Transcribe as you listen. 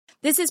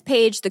This is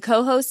Paige, the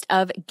co-host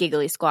of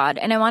Giggly Squad,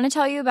 and I want to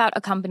tell you about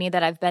a company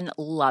that I've been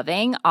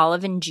loving,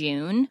 Olive &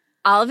 June.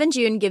 Olive &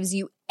 June gives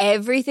you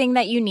everything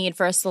that you need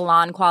for a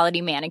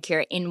salon-quality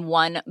manicure in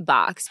one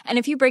box. And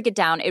if you break it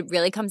down, it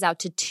really comes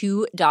out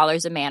to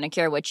 $2 a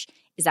manicure, which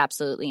is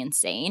absolutely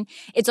insane.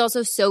 It's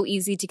also so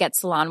easy to get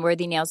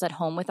salon-worthy nails at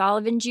home with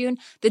Olive & June.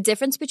 The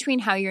difference between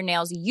how your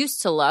nails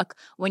used to look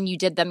when you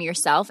did them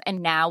yourself and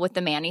now with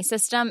the Mani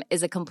system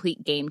is a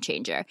complete game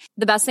changer.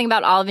 The best thing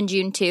about Olive &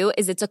 June, too,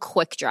 is it's a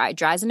quick dry.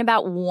 Dries in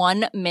about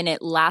 1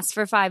 minute, lasts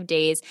for 5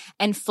 days,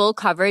 and full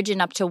coverage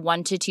in up to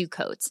 1 to 2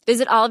 coats.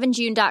 Visit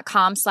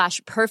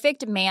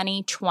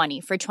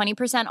oliveandjune.com/perfectmani20 for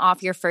 20%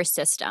 off your first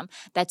system.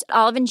 That's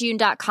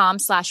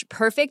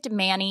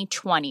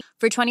oliveandjune.com/perfectmani20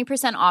 for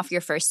 20% off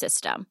your first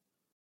system.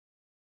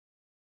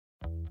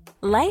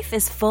 Life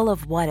is full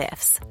of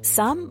what-ifs.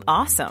 Some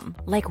awesome,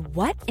 like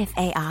what if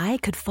AI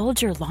could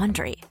fold your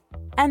laundry?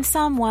 And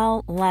some,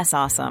 well, less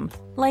awesome,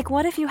 like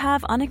what if you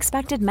have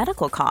unexpected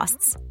medical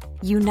costs?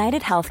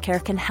 United Healthcare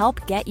can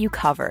help get you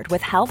covered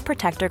with Health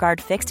Protector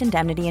Guard fixed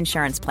indemnity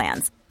insurance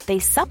plans. They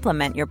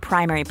supplement your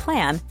primary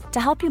plan to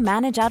help you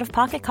manage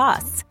out-of-pocket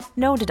costs.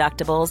 No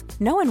deductibles,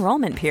 no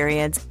enrollment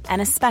periods,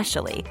 and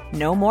especially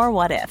no more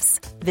what-ifs.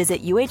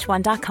 Visit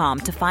UH1.com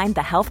to find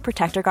the Health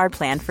Protector Guard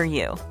plan for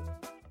you.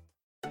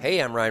 Hey,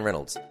 I'm Ryan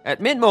Reynolds.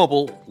 At Mint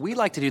Mobile, we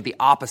like to do the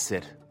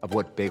opposite of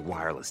what Big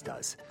Wireless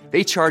does.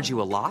 They charge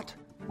you a lot,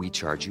 we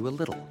charge you a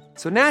little.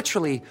 So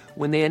naturally,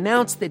 when they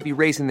announced they'd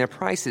be raising their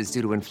prices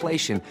due to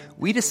inflation,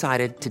 we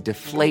decided to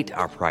deflate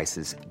our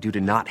prices due to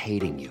not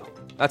hating you.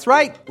 That's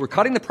right. We're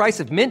cutting the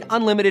price of Mint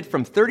Unlimited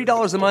from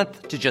 $30 a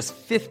month to just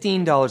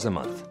 $15 a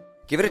month.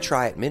 Give it a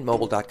try at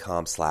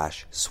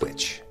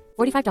mintmobile.com/switch.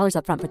 $45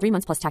 up front for 3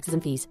 months plus taxes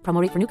and fees.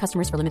 Promo rate for new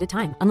customers for limited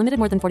time. Unlimited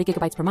more than 40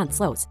 gigabytes per month.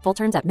 Slows full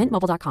terms at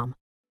mintmobile.com.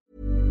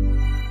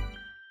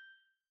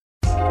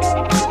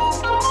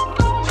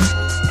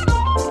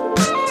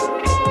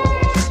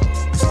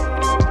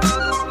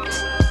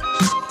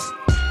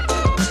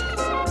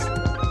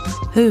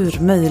 Hur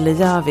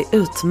möjliggör vi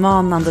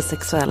utmanande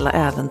sexuella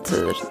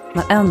äventyr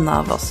när en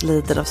av oss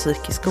lider av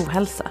psykisk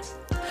ohälsa?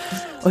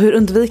 Och hur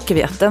undviker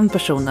vi att den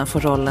personen får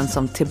rollen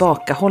som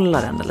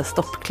tillbakahållaren eller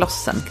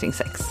stoppklossen kring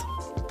sex?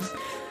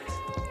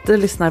 Du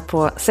lyssnar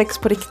på Sex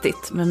på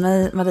riktigt med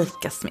mig,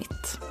 Marika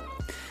Smith.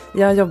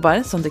 Jag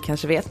jobbar, som du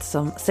kanske vet,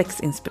 som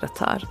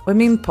sexinspiratör. Och i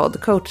min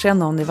podd coachar jag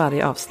någon i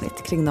varje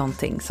avsnitt kring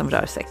någonting som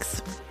rör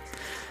sex.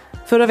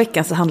 Förra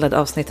veckan så handlade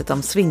avsnittet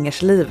om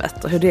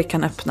swingerslivet och hur det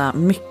kan öppna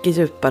mycket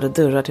djupare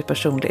dörrar till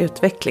personlig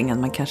utveckling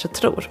än man kanske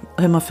tror.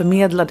 Och hur man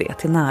förmedlar det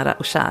till nära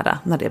och kära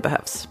när det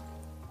behövs.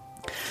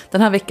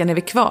 Den här veckan är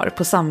vi kvar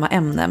på samma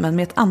ämne men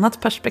med ett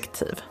annat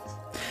perspektiv.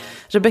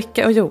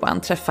 Rebecca och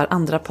Johan träffar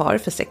andra par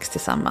för sex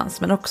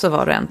tillsammans men också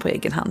var och en på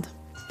egen hand.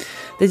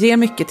 Det ger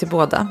mycket till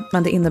båda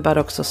men det innebär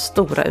också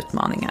stora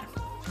utmaningar.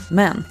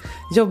 Men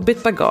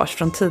jobbigt bagage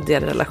från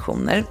tidigare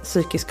relationer,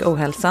 psykiska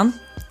ohälsan,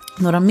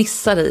 några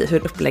missar i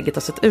hur upplägget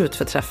har sett ut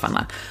för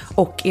träffarna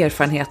och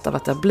erfarenhet av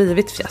att det har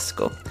blivit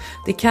fiasko.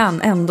 Det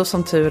kan ändå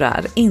som tur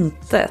är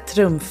inte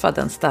trumfa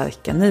den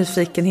starka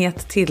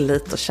nyfikenhet,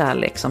 tillit och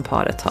kärlek som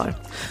paret har.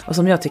 Och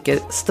som jag tycker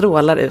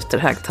strålar ut ur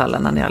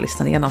högtalarna när jag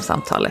lyssnar igenom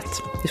samtalet.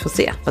 Vi får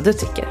se vad du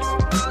tycker.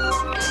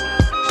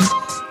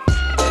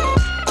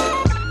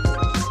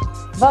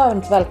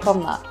 Varmt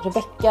välkomna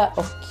Rebecca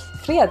och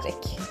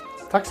Fredrik.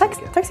 Tack så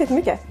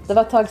jättemycket. Det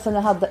var ett tag sedan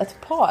jag hade ett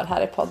par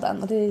här i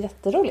podden och det är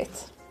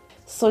jätteroligt.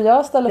 Så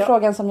jag ställer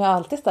frågan som jag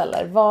alltid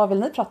ställer. Vad vill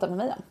ni prata med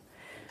mig om?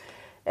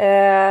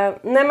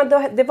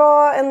 Det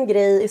var en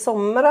grej i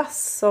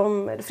somras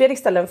som Fredrik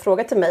ställde en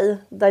fråga till mig.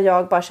 Där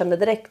jag bara kände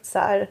direkt så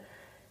här.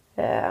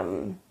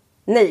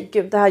 Nej,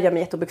 gud, det här gör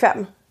mig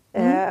jätteobekväm.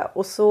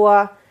 Och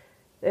så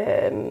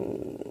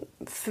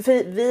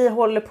vi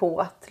håller på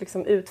att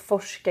liksom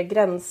utforska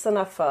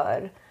gränserna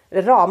för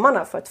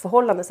ramarna för ett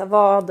förhållande. Så här,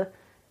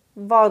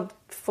 vad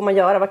får man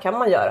göra? Vad kan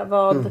man göra?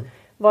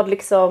 Vad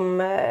liksom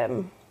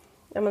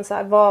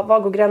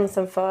vad går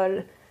gränsen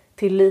för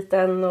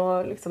tilliten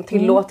och liksom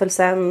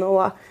tillåtelsen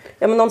och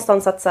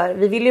någonstans att så här,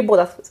 vi vill ju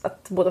båda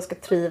att båda ska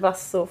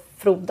trivas och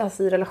frodas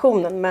i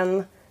relationen,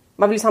 men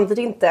man vill ju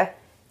samtidigt inte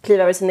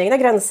kliva över sina egna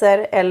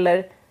gränser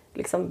eller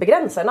liksom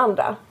begränsa den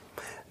andra.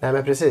 Nej,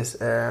 men precis.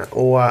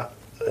 Och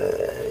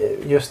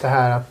just det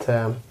här att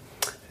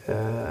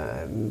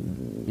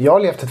jag har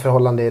levt ett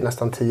förhållande i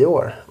nästan 10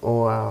 år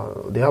och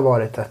det har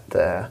varit ett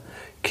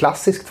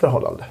klassiskt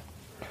förhållande.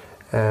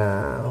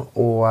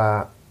 Och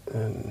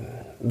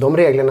de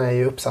reglerna är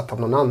ju uppsatta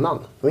av någon annan.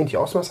 Det är inte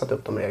jag som har satt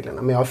upp de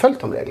reglerna, men jag har följt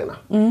de reglerna.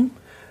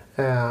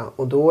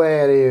 Och då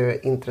är det ju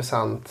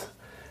intressant.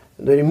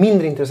 Då är det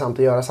mindre intressant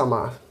att göra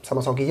samma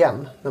sak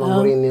igen när man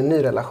går in i en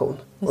ny relation.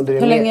 Och det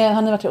är hur länge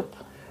har ni varit ihop?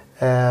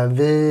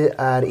 Vi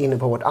är inne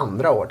på vårt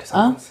 2:a år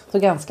tillsammans. Så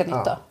ganska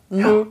nytt då.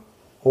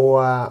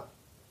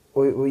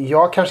 Och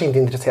jag kanske inte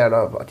är intresserad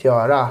av att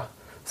göra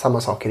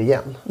samma saker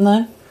igen.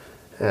 Nej.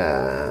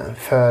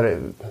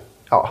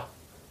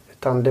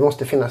 Utan det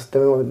måste finnas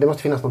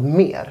något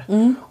mer.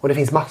 Och det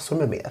finns massor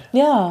med mer.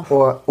 Ja.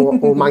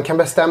 Och man kan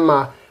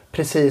bestämma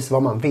precis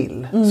vad man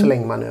vill så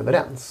länge man är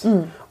överens.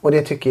 Och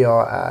det tycker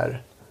jag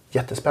är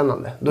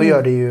jättespännande. Då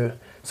gör det ju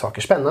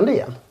saker spännande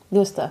igen.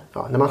 Just det.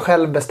 Ja, när man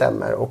själv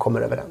bestämmer och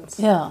kommer överens.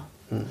 Ja.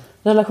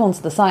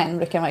 Relationsdesign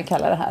brukar man ju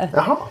kalla det här.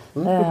 Jaha.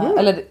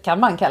 Eller kan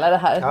man kalla det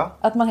här. Ja.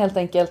 Att man helt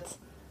enkelt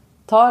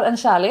tar en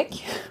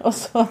kärlek och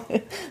så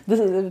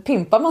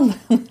pimpar man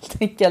den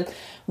helt enkelt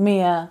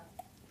med,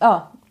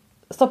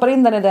 stoppar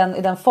in den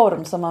i den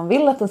form som man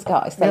vill att den ska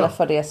ha istället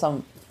för det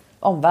som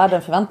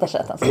omvärlden förväntar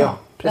sig att den ska ha. Ja,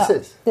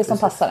 precis. Det som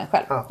passar en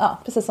själv. Ja,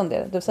 precis som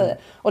det du säger.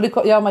 Och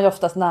det gör man ju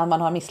oftast när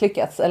man har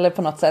misslyckats eller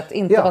på något sätt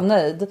inte var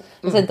nöjd.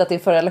 Jag säger inte att din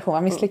förra relation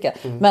var misslyckad.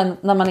 Men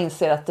när man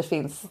inser att det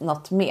finns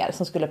något mer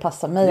som skulle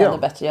passa mig ännu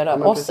bättre, göra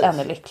oss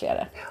ännu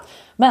lyckligare.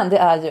 Men det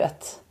är ju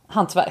ett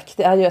hantverk.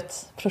 Det är ju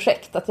ett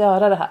projekt att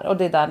göra det här. Och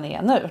det är där ni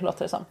är nu,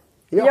 låter det som.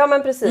 Ja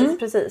men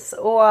precis.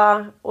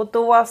 Och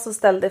då så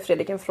ställde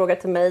Fredrik en fråga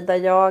till mig där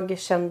jag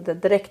kände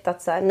direkt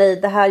att så här, nej,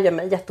 det här gör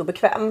mig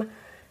jätteobekväm.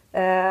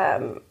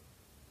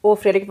 Och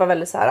Fredrik var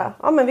väldigt så här,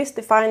 ja men visst,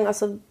 det är fine.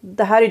 Alltså,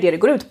 det här är det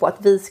går ut på. Att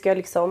vi ska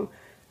liksom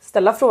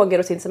ställa frågor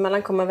och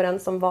sinsemellan komma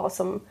överens om vad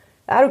som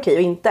är okej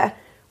och inte.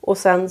 Och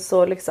sen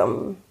så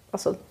liksom,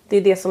 alltså, det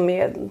är det som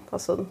är,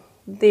 alltså,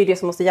 det är det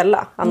som måste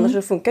gälla. Annars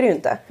så funkar det ju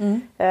inte.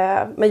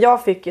 Men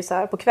jag fick ju så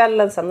här på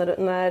kvällen sen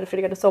när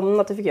Fredrik hade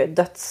somnat, då fick jag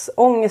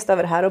dödsångest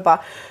över det här och bara,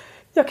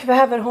 jag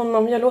kväver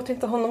honom, jag låter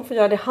inte honom få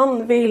göra det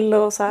han vill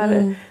och så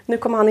här, nu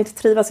kommer han inte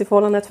trivas i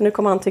förhållandet för nu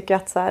kommer han tycka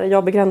att så här,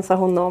 jag begränsar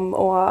honom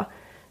och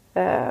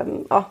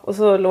och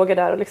så låg jag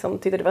där och liksom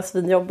tyckte det var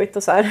svinjobbigt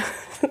och så här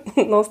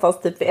någonstans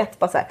typ vid 1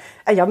 bara så här,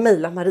 jag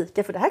mejlar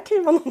Marika för det här kan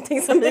ju vara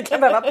någonting som vi kan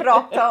behöva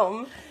prata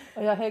om.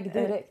 Och jag högg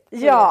direkt.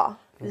 Ja.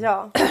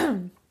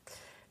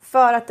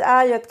 För att det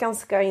är ju ett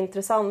ganska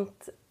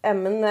intressant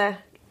ämne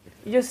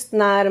just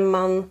när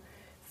man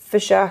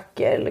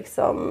försöker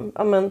liksom,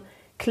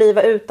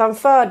 kliva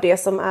utanför det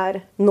som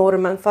är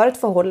normen för ett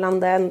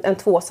förhållande, en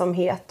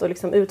tvåsamhet och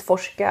liksom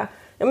utforska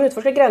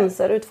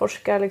gränser,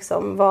 utforska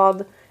liksom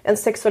vad en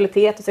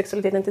sexualitet och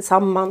sexualiteten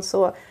tillsammans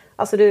och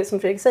alltså det som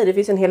Fredrik säger, det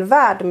finns en hel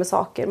värld med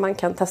saker man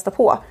kan testa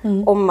på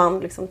om man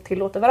liksom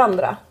tillåter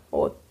varandra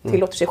och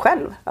tillåter sig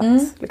själv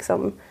att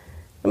liksom,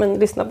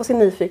 lyssna på sin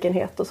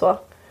nyfikenhet och så.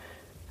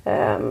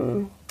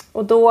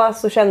 Och då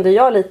så kände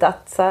jag lite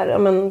att så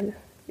här,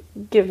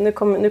 gud, nu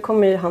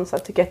kommer ju han så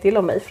här, tycka till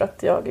om mig för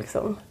att jag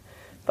liksom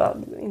bara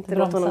inte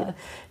låter honom.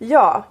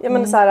 Ja,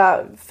 men så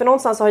här, för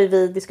någonstans har ju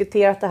vi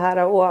diskuterat det här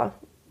och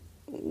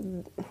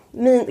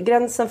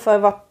gränsen för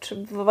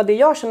vad det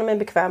jag känner mig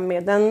bekväm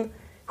med, den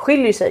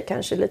skiljer sig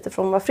kanske lite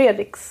från vad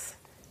Fredriks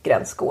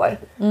gräns går.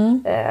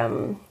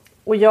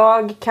 Och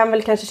jag kan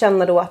väl kanske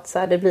känna då att så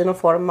här, det blir någon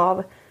form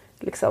av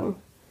liksom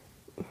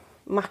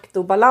makt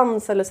och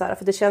balans eller så här,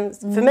 för det känns,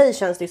 för mig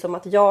känns det som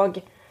att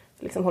jag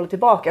liksom håller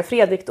tillbaka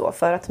Fredrik då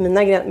för att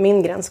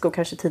min gräns går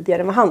kanske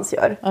tidigare än vad hans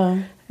gör.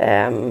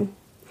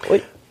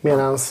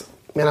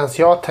 Medans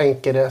jag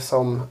tänker det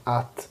som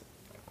att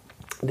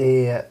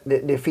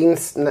det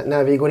finns,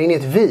 när vi går in i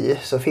ett vi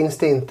så finns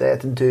det inte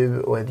ett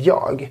du och ett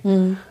jag.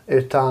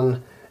 Utan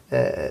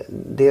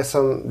det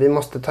som vi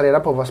måste ta reda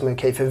på vad som är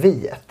okej för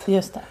viet.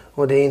 Just det.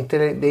 Och det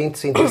är inte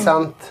så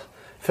intressant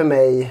för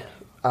mig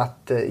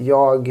att det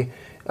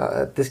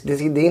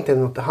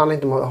handlar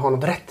inte om att ha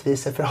något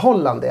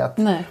rättviseförhållande. Att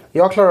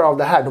jag klarar av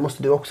det här, då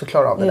måste du också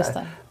klara av det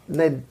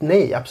där.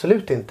 Nej,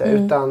 absolut inte.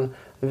 Utan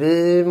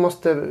vi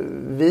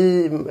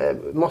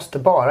måste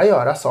bara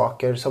göra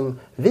saker som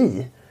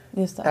vi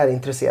är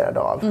intresserade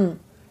av.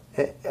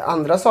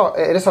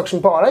 Är det saker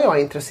som bara jag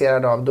är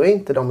intresserad av, då är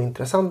inte de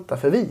intressanta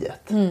för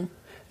viet.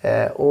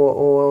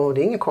 Och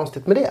det är inget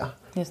konstigt med det.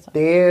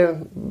 Det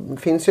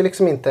finns ju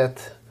liksom inte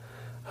ett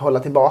hålla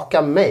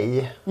tillbaka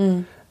mig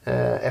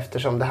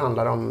eftersom det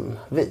handlar om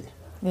vi.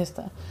 Just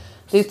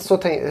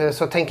det.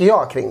 Så tänker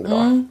jag kring det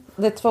då.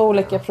 Det är 2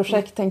 olika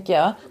projekt tänker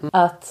jag.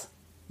 Att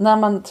när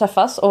man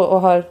träffas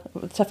och har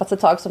träffats ett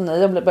tag som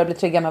ni och börjar bli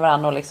trygga med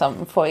varandra och liksom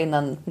få in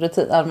en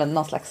rutin,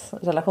 någon slags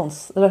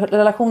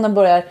relationen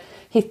börjar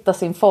hitta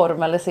sin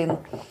form eller sin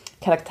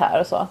karaktär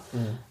och så.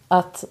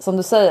 Att som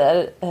du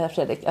säger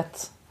Fredrik,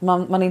 att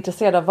man är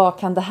intresserad av vad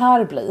kan det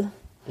här bli?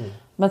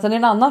 Men sen är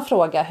en annan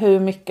fråga hur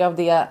mycket av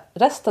det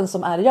resten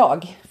som är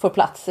jag får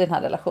plats i den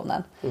här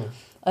relationen.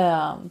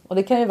 Och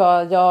det kan ju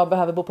vara jag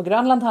behöver bo på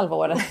Grönland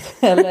halvåret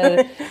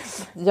eller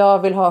jag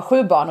vill ha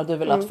 7 barn och du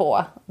vill ha 2.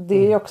 Det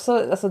är ju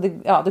också alltså du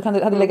hade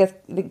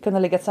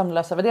kunnat lägga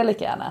sömnlös över det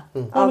lika gärna.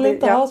 Han vill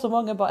inte ha så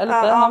många barn eller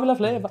han vill ha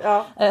fler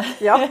barn.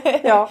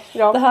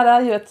 Det här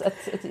är ju ett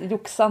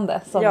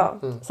joxande som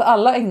så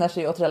alla ägnar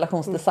sig åt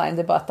relationsdesign,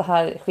 det är bara att det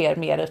här sker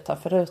mer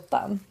utanför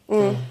rutan.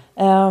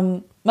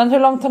 Men hur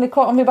långt har ni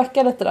om vi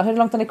backar lite då, hur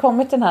långt har ni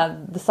kommit till den här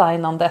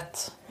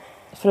designandet?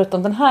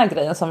 Förutom den här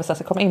grejen som vi sen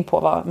ska komma in på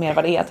vad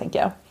det är tänker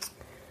jag.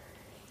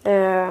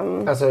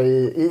 Alltså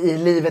i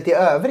livet i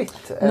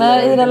övrigt?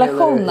 Nej, i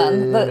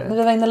relationen.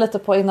 Vi var inne lite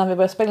på innan vi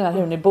började spela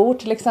hur ni bor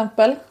till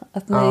exempel.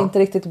 Att ni inte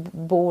riktigt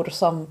bor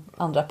som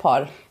andra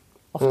par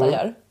ofta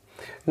gör.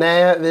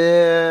 Nej, det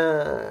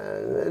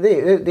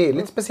är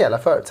lite speciella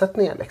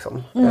förutsättningar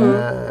liksom.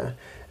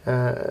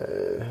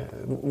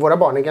 våra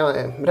barn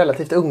är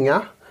relativt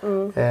unga.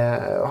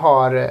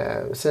 Har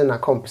sina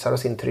kompisar och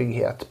sin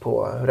trygghet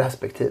på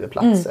respektive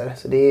platser.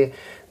 Så det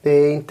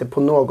är inte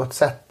på något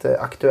sätt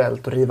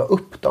aktuellt att riva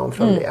upp dem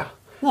från det.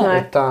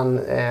 Nej. Utan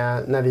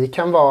när vi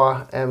kan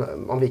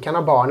om vi kan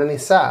ha barnen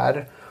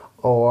isär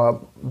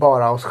och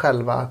bara oss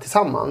själva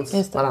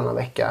tillsammans varannan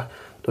vecka,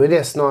 då är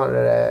det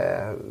snarare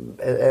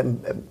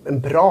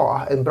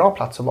en bra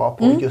plats att vara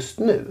på just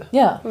nu.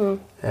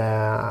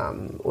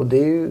 Och det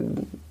är ju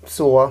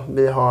så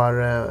vi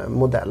har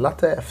modellat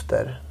det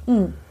efter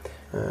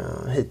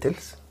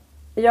hittills.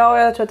 Ja, och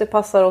jag tror att det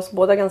passar oss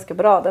båda ganska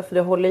bra. Därför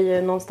det håller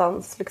ju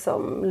någonstans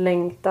liksom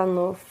längtan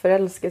och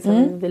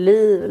förälskelsen vid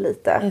liv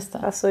lite.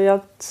 Alltså jag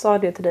sa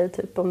det till dig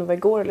typ om det var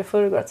igår eller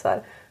förrgår. Att så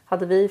här,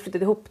 hade vi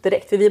flyttat ihop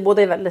direkt. För vi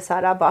båda är väldigt så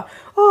här bara,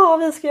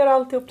 vi ska göra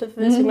allt ihop typ,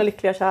 för vi är så himla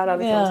lyckliga och kära.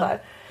 Liksom, så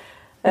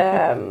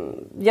här.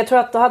 Jag tror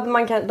att då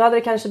hade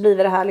det kanske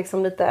blivit det här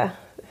liksom lite,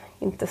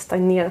 inte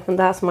stagnerat, men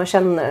det här som man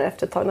känner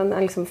efter ett tag.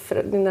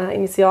 Den här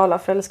initiala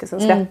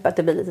förälskelsen släpper, att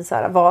det blir lite så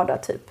här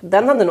vardag typ.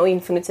 Den hade nog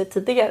infunnit sig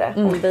tidigare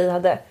om vi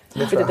hade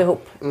flyttat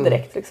ihop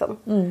direkt liksom.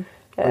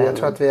 Jag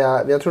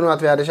tror nog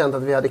att vi hade känt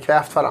att vi hade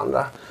kvävt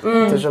varandra.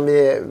 Eftersom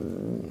vi är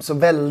så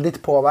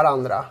väldigt på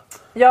varandra.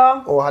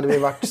 Ja. Och hade vi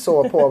varit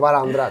så på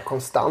varandra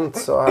konstant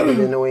så hade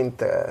vi nog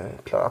inte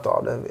klarat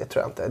av det. Jag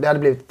tror inte. Det hade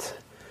blivit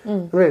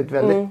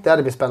väldigt, det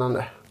hade blivit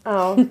spännande.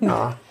 Ja,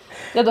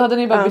 då hade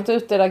ni bara bytt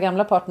ut era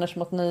gamla partners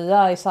mot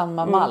nya i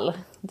samma mall,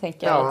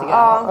 tänker jag lite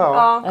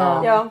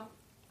grann.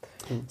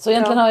 Så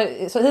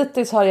egentligen så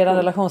hittills har er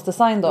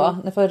relationsdesign då,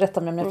 ni får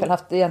rätta mig om jag fel,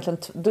 haft egentligen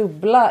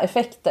dubbla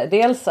effekter.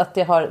 Dels att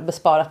det har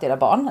besparat era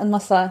barn en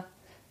massa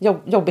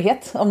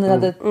jobbighet om ni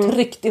hade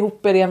tryckt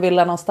ihop er i en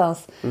villa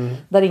någonstans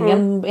där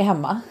ingen är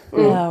hemma.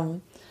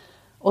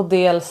 Och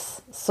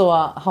dels så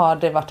har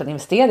det varit en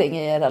investering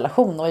i er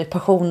relation och i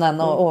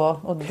passionen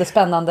och det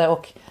spännande,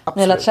 och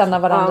ni har lärt känna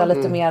varandra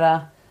lite mera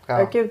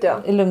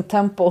i lugnt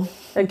tempo.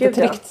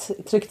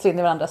 Tryckt in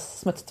i varandras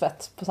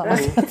smutstvätt på samma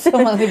sätt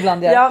som man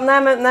ibland gör.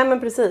 Nej men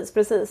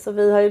precis. Och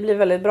vi har ju blivit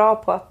väldigt bra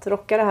på att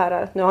rocka det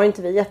här. Nu har ju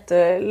inte vi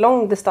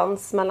jättelång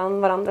distans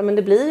mellan varandra, men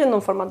det blir ju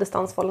någon form av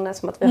distansförhållande,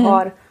 som att vi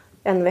har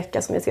en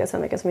vecka som vi ses,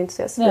 en vecka som vi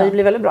inte ses. Vi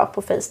blir väldigt bra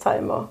på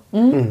FaceTime och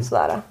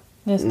sådär.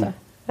 Just det.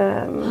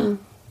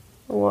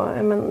 Och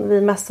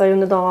vi mässar ju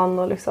under dagen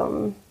och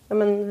liksom,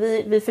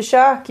 vi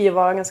försöker ju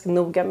vara ganska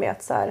noga med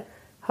att så här,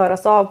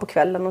 höras av på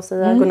kvällen och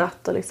säga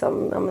godnatt och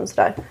liksom,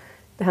 sådär.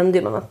 Det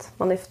händer ju att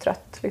man är för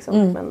trött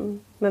liksom.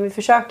 Men vi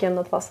försöker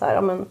ändå att vara så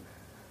här,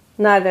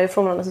 när vi är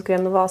ifrån varandra så ska det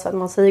ändå vara så att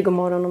man säger god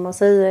morgon och man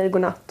säger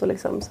godnatt och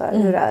liksom så här,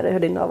 hur är det, hur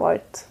din dag har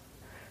varit,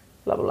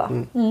 bla bla bla.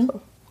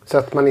 Så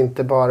att man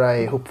inte bara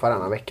är ihop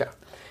varannan vecka.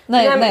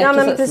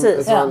 Nej,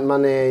 precis.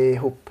 Man är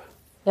ihop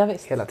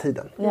hela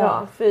tiden.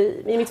 Ja, för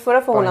i mitt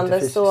förra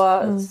förhållande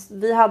så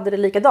vi hade det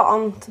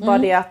likadant. Bara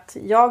det att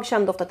jag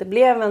kände ofta att det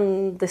blev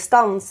en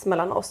distans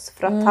mellan oss.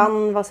 För att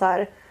han var så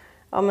här,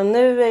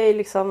 nu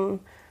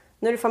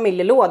är det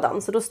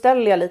familjelådan. Så då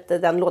ställer jag lite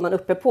den lådan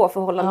uppe på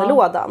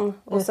förhållandelådan.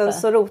 Och sen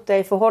så rotar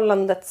jag i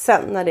förhållandet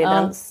sen när det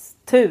är dens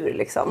tur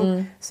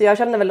liksom. Så jag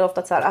kände väl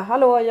ofta att så här,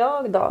 hallå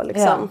jag då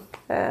liksom.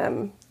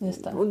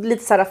 Och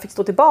lite så här fick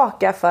stå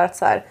tillbaka för att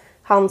så här,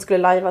 han skulle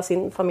lajva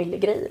sin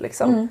familjegrej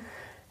liksom.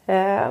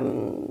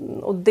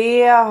 Och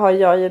det har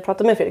jag ju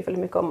pratat med Fredrik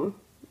väldigt mycket om.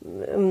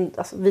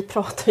 Alltså, vi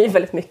pratar ju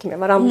väldigt mycket med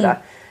varandra.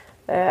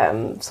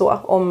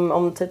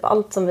 Om typ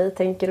allt som vi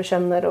tänker och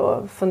känner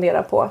och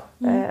funderar på.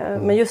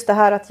 Men just det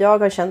här att jag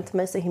har känt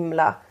mig så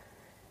himla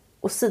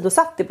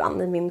åsidosatt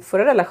ibland i min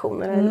förra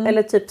relation.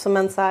 Eller typ som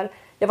en så här,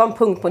 jag var en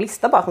punkt på en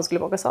lista bara som skulle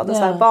våga säga. Så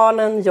här,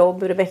 barnen,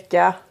 jobb,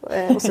 Rebecka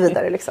och så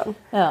vidare liksom.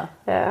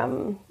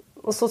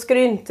 Och så ska det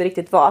ju inte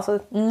riktigt vara. Alltså,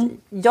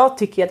 jag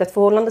tycker att ett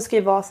förhållande ska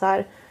ju vara så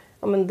här,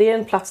 det är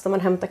en plats där man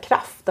hämtar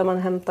kraft, där man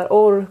hämtar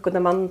ork och där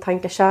man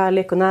tankar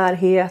kärlek och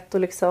närhet och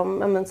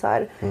liksom, så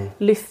här,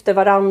 lyfter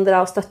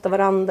varandra och stöttar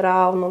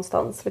varandra och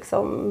någonstans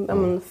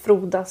liksom,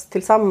 frodas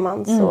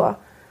tillsammans. Och,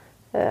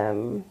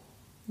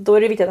 då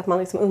är det viktigt att man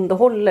liksom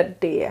underhåller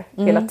det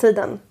hela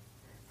tiden.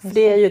 För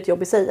det är ju ett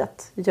jobb i sig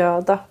att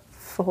göda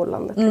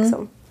förhållandet.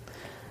 Liksom.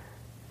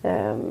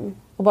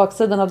 Och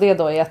baksidan av det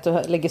då är att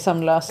du ligger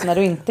sömnlös när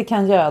du inte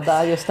kan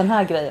göda just den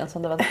här grejen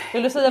som det var.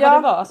 Vill du säga vad det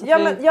var? Alltså,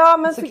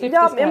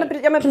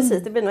 men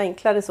precis, det blir nog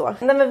enklare så.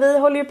 Nej, men vi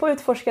håller ju på att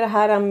utforska det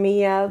här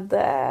med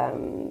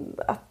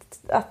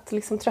att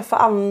liksom träffa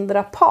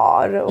andra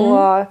par.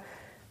 Och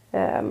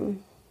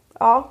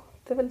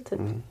det är väl typ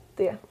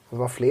det.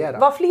 Var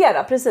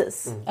flera,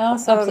 precis.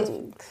 Precis.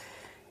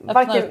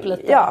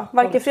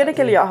 Varken Fredrik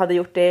eller jag hade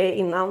gjort det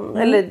innan.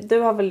 Eller du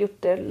har väl gjort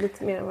det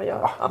lite mer än vad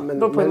jag. Men det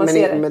beror på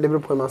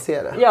hur man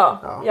ser det.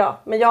 Ja.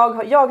 Men jag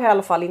har i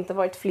alla fall inte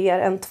varit fler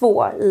än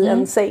 2 i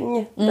en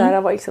säng. Där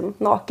det var liksom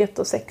naket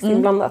och sex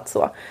inblandat.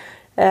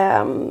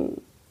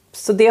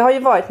 Så det har ju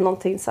varit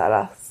någonting så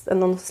här,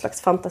 någon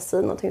slags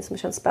fantasi, någonting som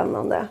känns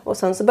spännande. Och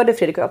sen så började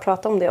Fredrik och jag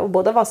prata om det. Och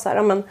båda var så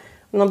här, men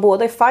om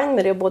båda är fine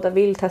med det och båda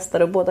vill testa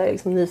det och båda är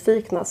liksom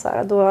nyfikna så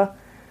här, då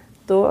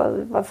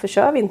varför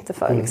kör vi inte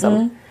för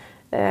liksom.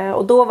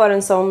 Och då var det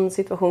en sån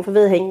situation, för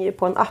vi hänger ju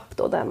på en app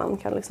då där man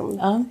kan liksom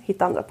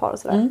hitta andra par och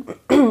sådär.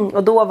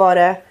 Och då var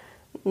det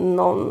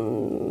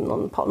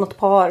något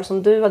par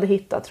som du hade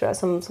hittat tror jag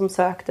som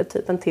sökte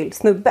typ en till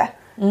snubbe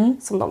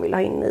som de ville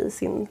ha in i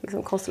sin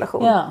liksom,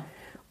 konstellation. Ja.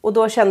 Och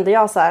då kände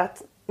jag så här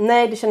att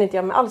nej, det känner inte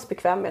jag mig alls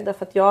bekväm med,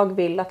 därför att jag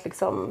vill att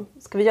liksom,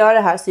 ska vi göra det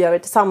här så gör vi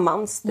det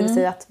tillsammans. Det vill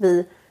säga att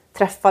vi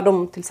träffar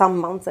dem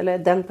tillsammans, eller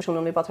den personen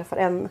om vi bara träffar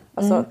en.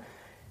 Alltså,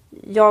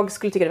 jag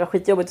skulle tycka det var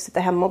skitjobbigt att sitta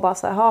hemma och bara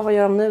så här, vad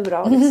gör de nu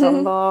då?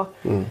 Liksom,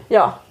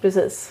 ja,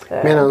 precis.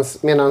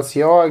 Medans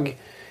jag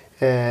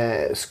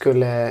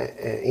skulle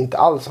inte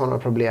alls ha några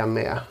problem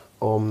med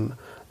om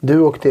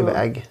du åkte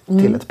iväg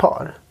till ett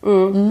par.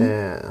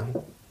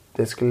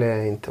 Det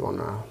skulle inte vara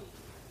några...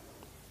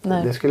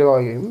 Nej. Det skulle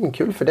vara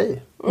kul för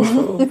dig.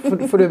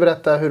 Får du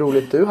berätta hur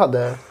roligt du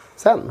hade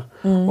sen.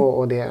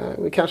 Och det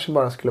kanske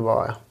bara skulle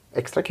vara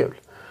extra kul.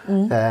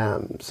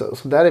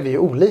 Så där är vi ju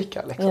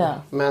olika. Liksom. Yeah.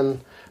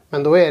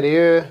 Men då är det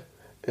ju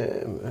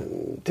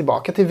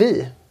tillbaka till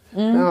vi.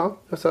 Ja,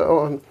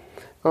 alltså,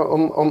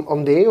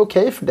 om det är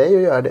okej för dig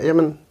att göra det, ja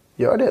men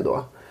gör det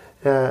då.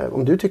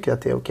 Om du tycker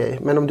att det är okej.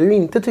 Men om du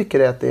inte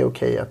tycker att det är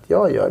okej att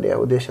jag gör det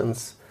och det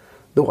känns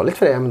dåligt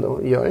för dig, men då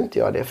gör inte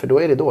jag det, för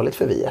då är det dåligt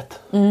för viet.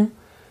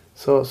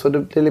 Så det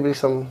blir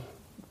liksom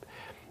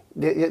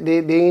det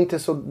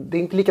är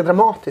inte lika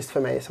dramatiskt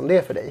för mig som det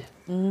är för dig.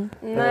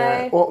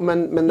 Nej.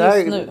 Men där,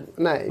 just nu.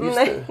 Nej,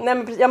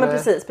 men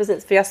precis.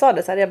 För jag sa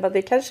det så här, jag bara,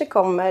 det kanske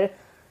kommer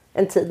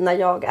en tid när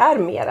jag är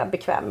mera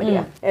bekväm med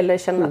det. Eller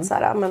känner att så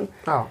här, men...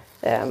 Ja.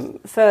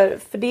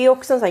 För det är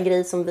också en sån här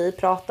grej som vi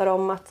pratar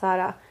om, att så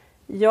här,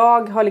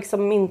 jag har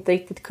liksom inte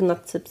riktigt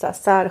kunnat typ så här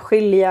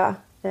särskilja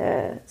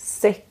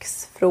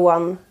sex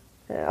från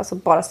alltså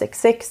bara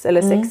sex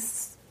eller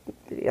sex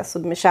alltså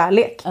med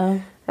kärlek.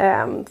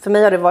 För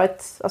mig har det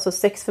varit, alltså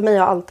sex för mig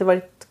har alltid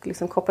varit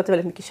liksom kopplat till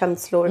väldigt mycket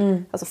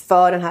känslor alltså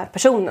för den här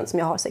personen som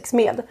jag har sex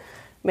med.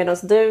 Medan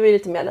du är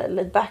lite mer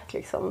laid back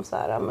liksom så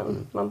här,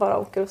 men man bara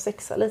åker och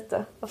sexar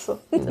lite, alltså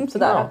typ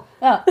sådär.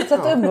 Ja, sätt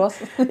umgås.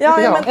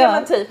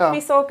 Men typ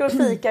vissa åker och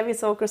fika,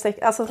 vissa åker och sex,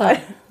 alltså så här.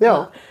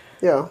 Ja,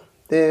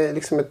 det är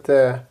liksom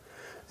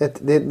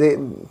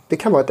det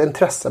kan vara ett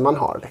intresse man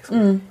har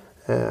liksom.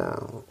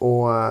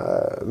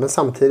 Men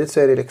samtidigt så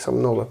är det liksom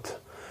något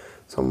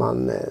som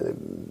man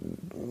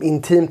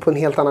intimt på en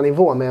helt annan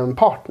nivå med en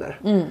partner.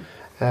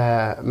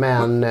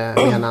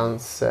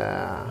 Medans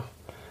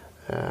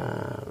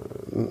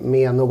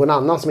med någon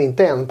annan som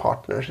inte är en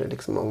partner, så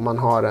liksom, om man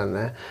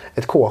har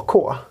ett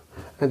KK,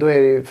 då är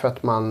det ju för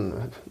att man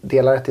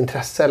delar ett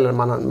intresse eller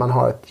man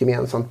har ett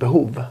gemensamt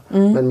behov,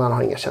 men man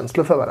har inga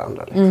känslor för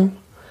varandra liksom.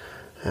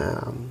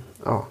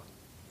 Ja.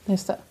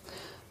 Just det.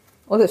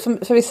 Och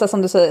för vissa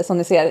som du säger, som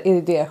ni ser,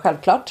 är det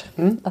självklart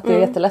att det är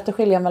jättelätt att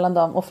skilja mellan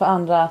dem, och för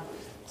andra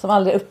som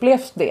aldrig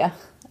upplevt det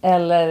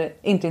eller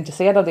inte är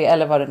intresserade av det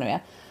eller vad det nu är,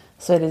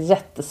 så är det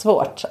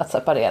jättesvårt att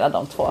separera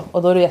de två.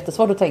 Och då är det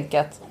jättesvårt att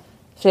tänka att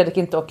Fredrik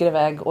inte åker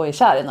iväg och är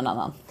kär i någon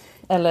annan.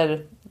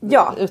 Eller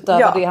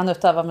utövar det han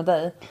utövar med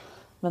dig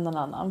med någon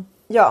annan.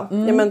 Ja,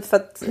 men för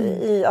att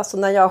alltså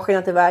när jag har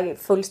skenat iväg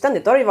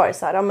fullständigt, då har det ju varit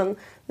så här, ja, men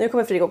nu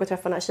kommer Fredrik åka och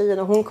träffa den här tjejen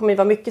och hon kommer ju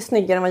vara mycket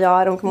snyggare än vad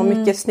jag är. Hon kommer ha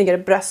mycket snyggare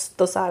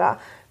bröst och så här,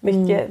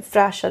 mycket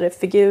fräschare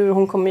figur.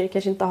 Hon kommer ju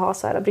kanske inte ha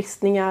så här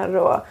bristningar,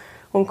 och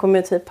hon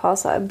kommer typ ha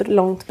så här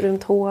långt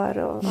brunt hår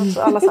och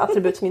alltså alla så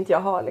attribut som inte jag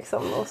har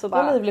liksom, och så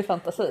bara livlig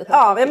fantasi.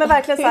 Ja, men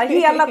verkligen så här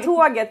hela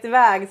tåget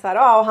iväg så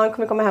här, och han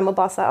kommer komma hem och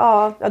bara så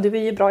här, ja du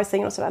är ju bra i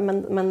sängen och så där,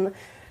 men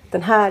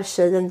den här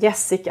tjejen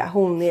Jessica,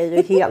 hon är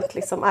ju helt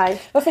liksom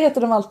Varför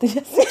heter de alltid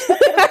Jessica?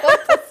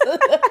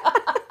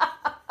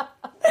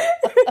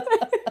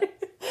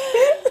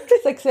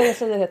 Sexiga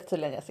tjejer heter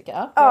tydligen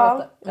Jessica.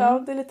 Ja,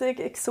 det är lite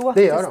exotiskt,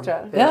 det gör de. tror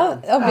jag.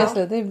 Ja,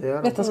 obviously. Det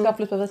är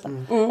vetenskapligt bevisat.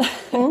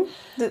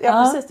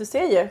 Precis, du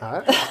ser ju.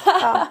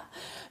 Ja.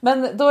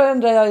 Men då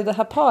undrar jag ju det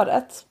här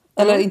paret,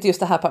 eller inte just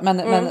det här paret,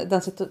 men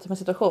den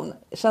situation.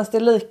 Känns det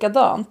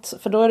likadant?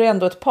 För då är det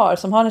ändå ett par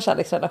som har en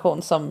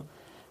kärleksrelation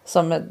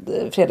som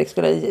Fredrik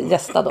skulle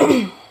gästa då. Är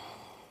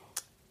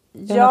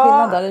det någon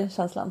skillnad där i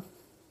känslan?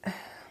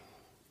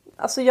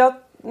 Alltså jag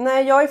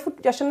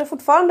känner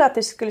fortfarande att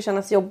det skulle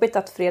kännas jobbigt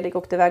att Fredrik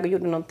åkte iväg och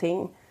gjorde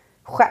någonting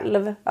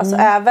själv. Alltså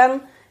även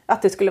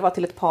att det skulle vara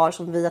till ett par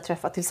som vi har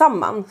träffat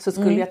tillsammans, så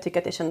skulle jag tycka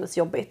att det kändes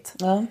jobbigt.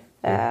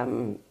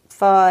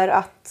 För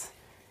att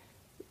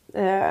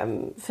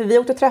för vi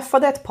åkte och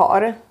träffade ett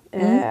par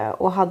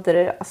och hade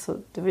det, alltså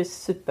det var ju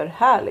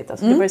superhärligt.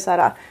 Alltså det var ju så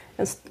här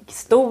en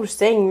stor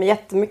säng med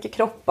jättemycket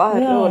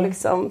kroppar och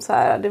liksom så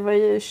här, det var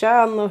ju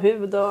kön och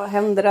hud och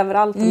händer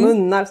överallt och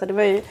munnar, så det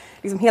var ju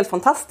liksom helt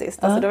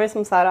fantastiskt. Alltså det var ju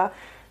som så här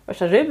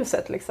värsta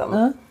ruset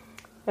liksom.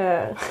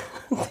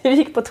 Vi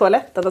gick på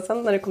toaletten och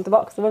sen när det kom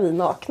tillbaka så var vi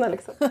nakna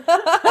liksom.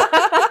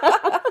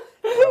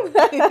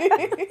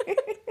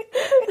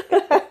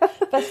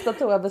 Bästa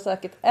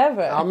toabesöket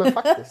ever. Ja, men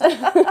faktiskt.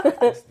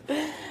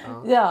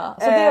 Ja,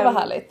 så det var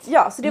härligt.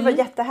 Ja, så det var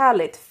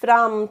jättehärligt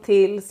fram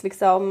tills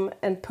liksom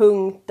en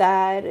punkt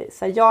där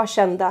så här, jag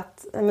kände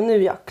att men nu är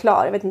jag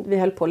klar. Jag vet inte, vi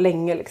höll på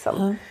länge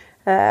liksom.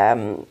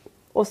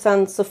 Och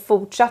sen så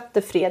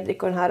fortsatte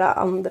Fredrik och den här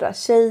andra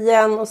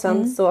tjejen. Och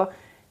sen så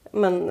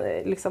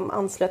liksom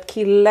anslöt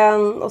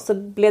killen. Och så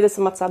blev det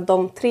som att så här,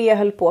 de 3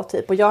 höll på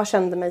typ. Och jag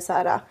kände mig så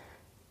här...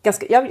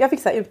 Jag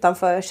fick så här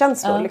utanför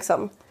känslor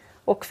liksom.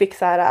 Och fick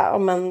så här,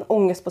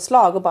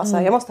 ångestpåslag och bara så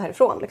här, jag måste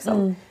härifrån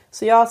liksom.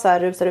 Så jag så här,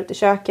 rusar ut i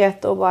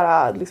köket och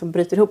bara liksom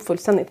bryter ihop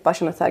fullständigt. Bara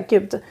känner så här,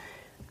 gud.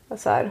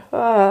 Så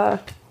här,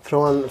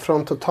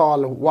 Från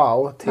total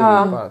wow till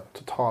bara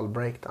total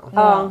breakdown.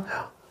 Ja.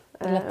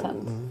 Lätt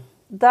hänt.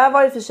 Där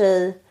var ju för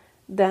sig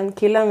den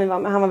killen vi var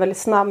med, han var väldigt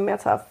snabb med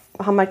att så här,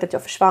 han märkte att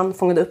jag försvann,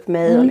 fångade upp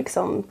mig och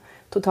liksom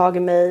tog tag i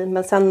mig.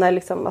 Men sen när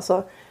liksom,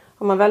 alltså,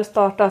 har man väl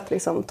startat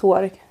liksom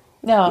tår,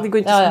 det går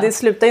inte, det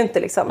slutar ju inte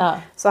liksom. Ja.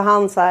 Så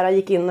han så här,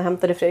 gick in och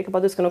hämtade Fredrik och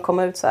bara, du ska nog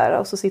komma ut så här.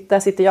 Och så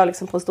sitter jag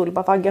liksom på en stol och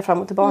bara vaggar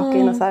fram och tillbaka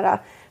i den så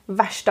här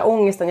värsta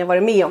ångesten jag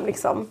varit med om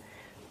liksom.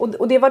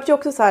 Och det var ju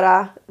också så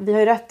här, vi har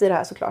ju rätt i det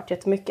här såklart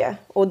jättemycket.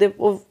 Och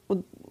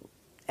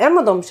en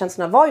av de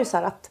känslorna var ju så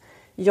här att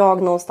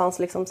jag någonstans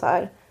liksom så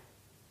här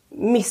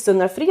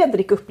missunnar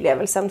Fredrik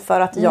upplevelsen för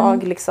att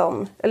jag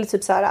liksom, eller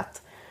typ så här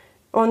att,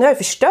 och nu har jag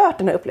förstört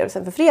den här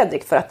upplevelsen för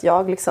Fredrik för att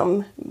jag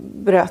liksom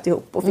bröt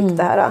ihop och fick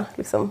det här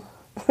liksom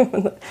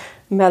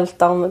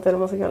meltdownet eller vad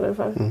man ska kalla det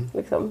för.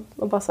 Liksom.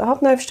 Och bara så här,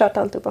 nu har jag förstört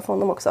alltihopa för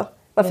honom också.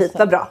 Vad fint,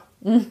 vad bra.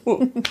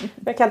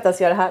 Jag kan inte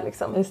ens göra det här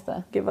liksom. Just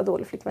det. Gud vad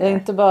dålig flickvän jag är.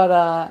 Inte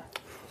bara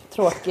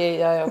tråkig,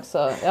 jag är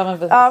också...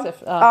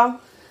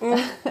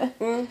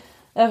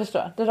 Jag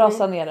förstår, det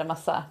rasar ner en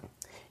massa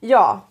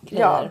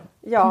grejer.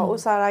 Ja, och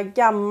så här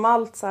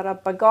gammalt så här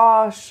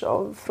bagage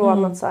och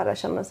från att så här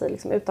känna sig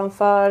liksom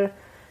utanför.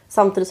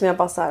 Samtidigt som jag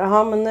bara så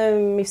här, men nu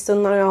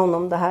missunnar jag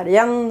honom det här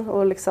igen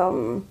och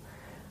liksom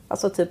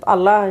alltså typ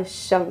alla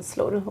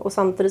känslor och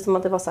samtidigt som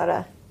att det var så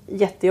här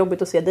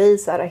jättejobbigt att se dig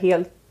så här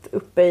helt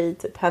uppe i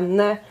typ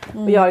henne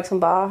och jag liksom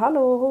bara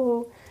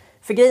hallå.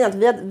 För grejen att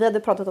vi hade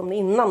pratat om det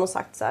innan och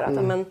sagt så här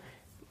att men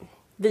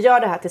vi gör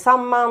det här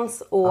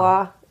tillsammans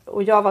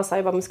och jag var så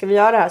här, men ska vi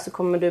göra det här så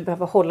kommer du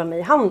behöva hålla mig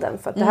i handen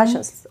för att det här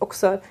känns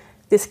också,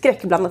 det är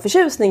skräckblandad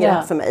förtjusning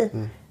för mig.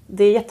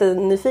 Det är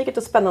jättenyfiket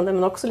och spännande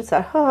men också lite så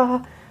här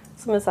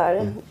som är så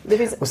här, det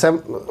finns... Och sen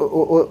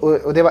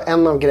och det var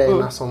en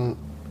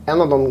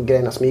av de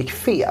grejerna som gick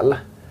fel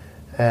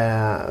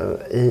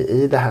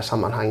i det här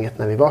sammanhanget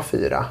när vi var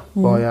 4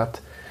 var ju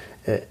att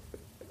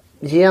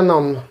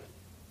genom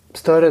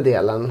större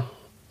delen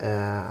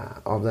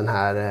av den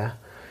här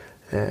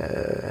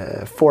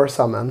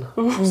foursomen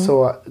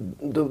så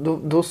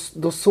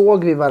då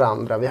såg vi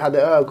varandra. Vi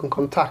hade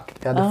ögonkontakt,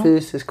 vi hade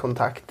fysisk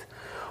kontakt.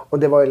 Och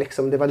det var ju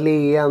liksom, det var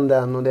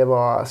leenden och det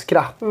var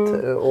skratt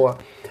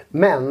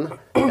men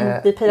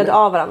vi pejlade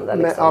av varandra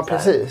liksom, ja,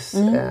 precis.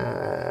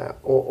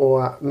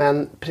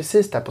 Men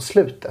precis där på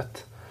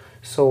slutet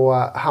så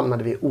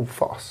hamnade vi i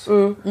ofas.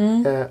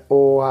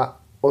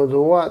 Och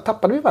då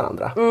tappade vi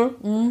varandra.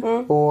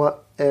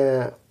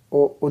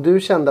 Och du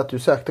kände att du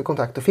sökte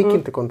kontakt och fick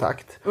inte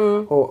kontakt.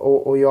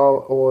 Och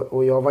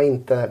jag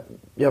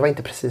var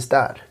inte precis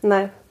där.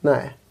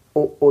 Nej.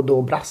 Och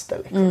då brast det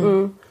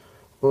liksom.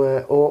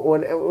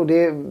 Och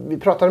det, vi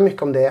pratade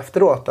mycket om det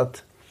efteråt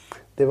att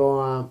det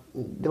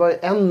var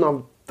en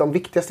av de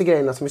viktigaste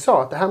grejerna som vi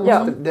sa att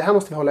det här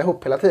måste vi hålla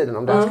ihop hela tiden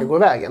om det här ska gå i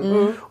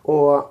vägen.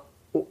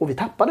 Och vi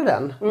tappade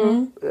den.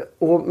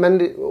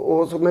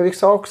 Men vi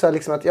sa också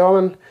liksom att vi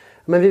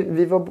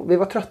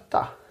var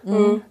trötta.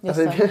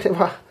 Alltså,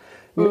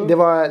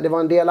 det var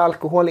en del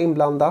alkohol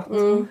inblandat.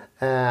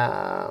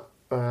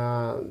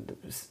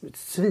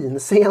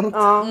 Svinsent.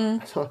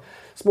 Alltså,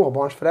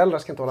 småbarnsföräldrar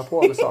ska inte hålla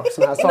på med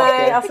såna här saker.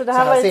 Nej, alltså det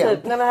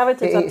här var ju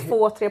typ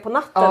 2-3 på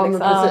natten. Ja,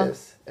 liksom. men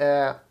precis.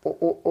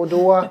 Och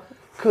då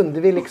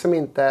kunde vi liksom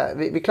inte,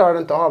 vi klarade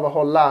inte av att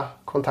hålla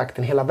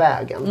kontakten hela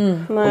vägen.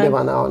 Och det var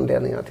en av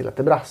anledningarna till att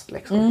det brast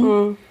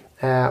liksom.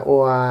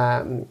 Och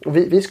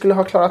vi skulle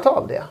ha klarat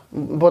av det,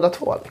 båda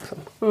två liksom.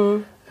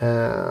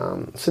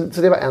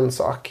 Så det var en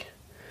sak.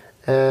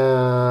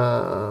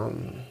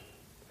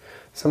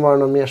 Sen var det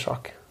någon mer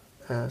sak.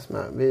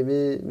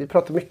 Vi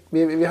pratade mycket,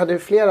 vi hade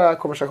flera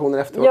konversationer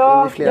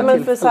efteråt.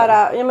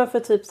 Men för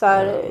typ så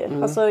här,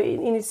 alltså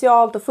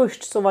initialt och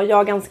först så var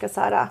jag ganska så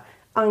här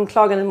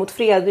anklagande mot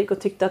Fredrik och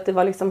tyckte att det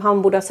var liksom,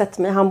 han borde ha sett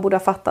mig, han borde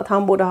ha fattat,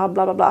 han borde ha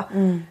bla bla bla.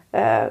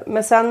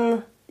 Men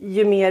sen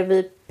ju mer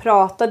vi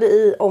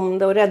pratade om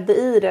det och redde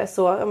i det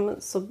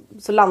så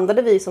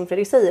landade vi som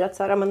Fredrik säger att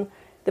så här, men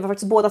det var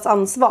faktiskt bådas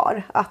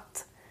ansvar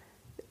att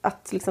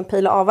liksom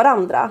pejla av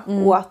varandra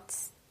och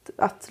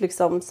att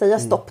liksom säga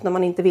stopp när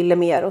man inte ville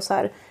mer och så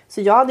här.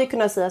 Så jag hade ju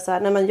kunnat säga så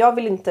här, nej men jag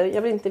vill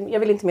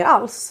inte mer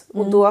alls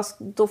och då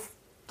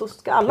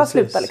ska alla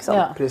sluta liksom.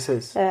 Ja.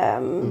 Precis.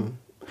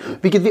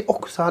 Vilket vi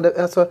också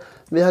hade, alltså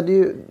det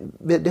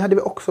hade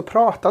vi också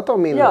pratat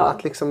om innan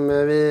att liksom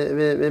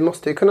vi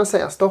måste ju kunna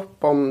säga stopp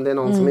om det är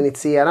någon som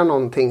initierar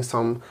någonting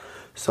som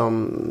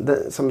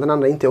den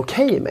andra inte är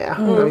okej med.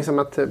 Liksom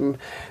att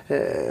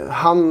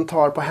han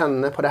tar på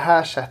henne på det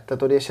här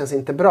sättet och det känns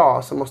inte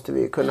bra, så måste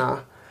vi kunna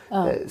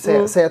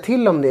säga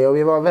till om det. Och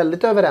vi var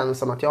väldigt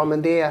överens om att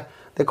men det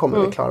kommer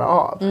vi klara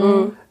av.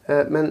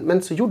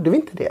 Men så gjorde vi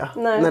inte det.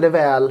 Nej. När det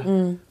väl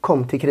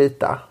kom till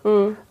krita.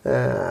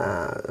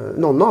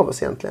 Någon av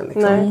oss egentligen.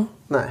 Liksom.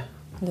 Nej.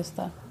 Just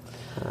det.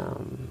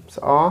 Så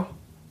ja.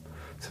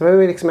 Så var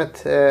det liksom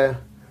ett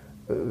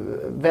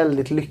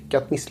väldigt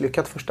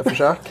misslyckat första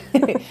försök.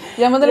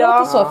 Ja, men det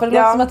låter så. För det låter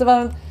Ja. som att det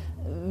var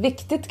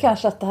viktigt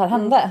kanske att det här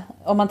hände.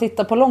 Om man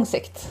tittar på lång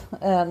sikt.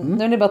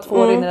 Nu är ni bara 2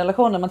 år in i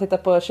relationen. Om man tittar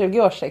på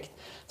 20 års sikt.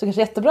 Så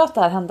kanske jättebra att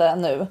det här hände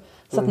nu.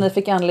 Så att ni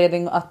fick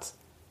anledning att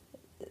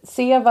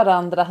se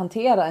varandra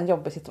hantera en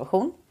jobbig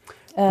situation.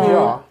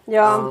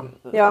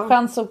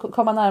 Chans att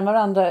komma närmare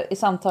varandra i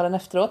samtalen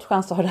efteråt.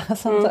 Chans att ha det här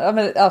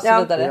samtalet. Så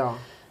vidare.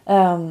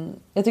 Ja.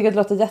 Jag tycker att det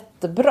låter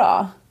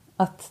jättebra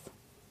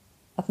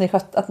att ni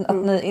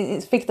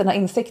fick den här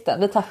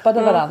insikten. Vi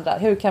tappade varandra.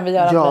 Hur kan vi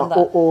göra annorlunda?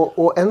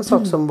 Och en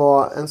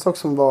sak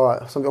som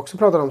vi också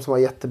pratade om som var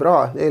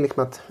jättebra. Det är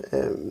liksom att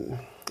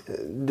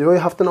du har ju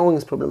haft en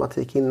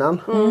ångestproblematik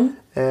innan.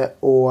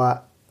 Och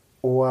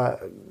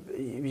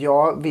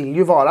jag vill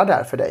ju vara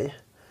där för dig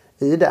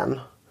i den.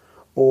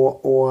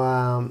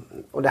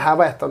 Och det här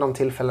var ett av de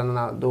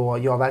tillfällena då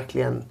jag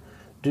verkligen,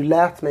 du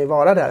lät mig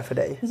vara där för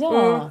dig.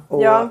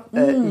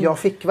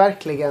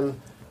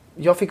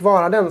 Jag fick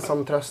vara den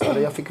som tröstade,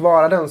 jag fick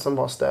vara den som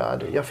var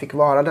stöd, jag fick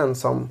vara den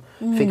som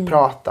fick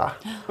prata.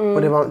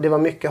 Och det var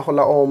mycket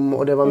hålla om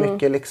och det var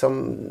mycket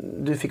liksom,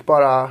 du fick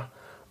bara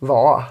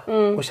vara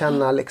och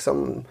känna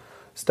liksom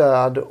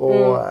stöd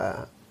och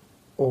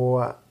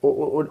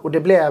det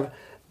blev,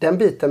 den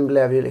biten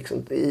blev ju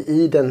liksom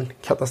i den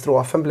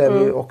katastrofen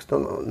blev ju också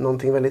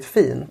någonting väldigt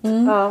fint.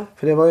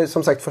 För det var ju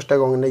som sagt första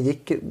gången det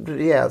gick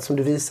rejält, som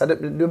du visade.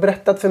 Du har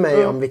berättat för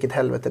mig om vilket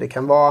helvete det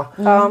kan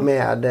vara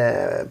med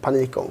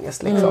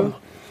panikångest liksom.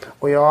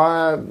 Och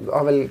jag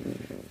har väl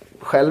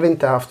själv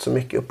inte haft så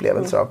mycket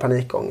upplevelser av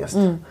panikångest.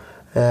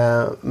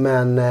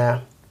 Men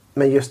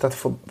just att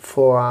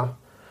få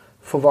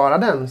vara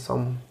den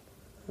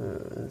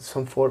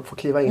som får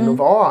kliva in och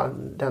vara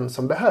den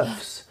som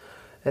behövs.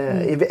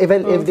 Det är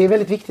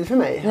väldigt viktigt för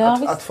mig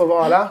att få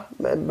vara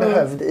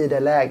behövd i det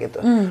läget.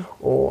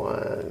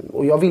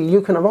 Och jag vill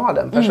ju kunna vara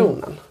den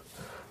personen.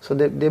 Så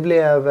det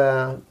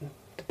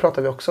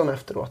pratade vi också om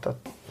efteråt.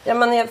 Ja,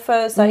 men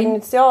för så här,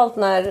 initialt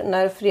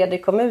när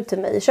Fredrik kom ut till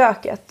mig i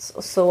köket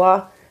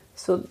så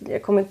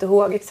jag kommer inte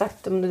ihåg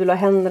exakt om du la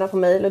händerna på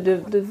mig eller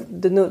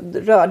du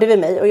rörde vid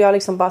mig och jag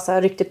liksom bara så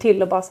här ryckte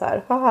till och bara så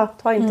här, haha,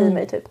 ta inte i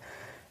mig typ.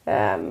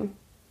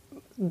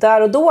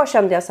 Där och då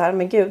kände jag så här,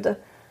 men gud,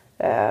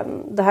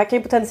 det här kan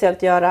ju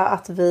potentiellt göra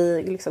att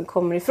vi liksom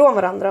kommer ifrån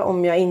varandra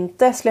om jag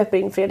inte släpper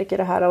in Fredrik i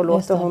det här och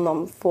låter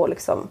honom få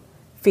liksom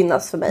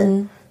finnas för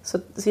mig. Så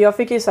jag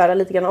fick ju så här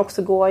lite grann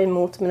också gå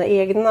emot mina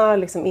egna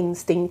liksom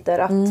instinkter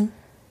att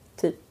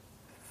typ,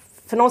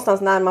 för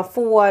någonstans när man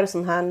får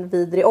sån här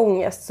vidrig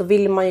ångest så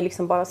vill man ju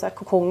liksom bara så här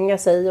kokonga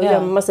sig och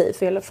gömma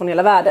sig från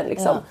hela världen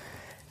liksom.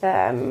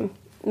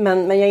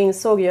 Men jag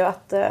insåg ju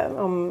att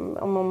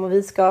om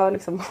vi ska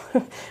liksom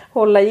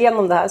hålla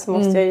igenom det här så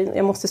måste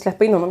jag måste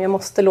släppa in honom. Jag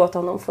måste låta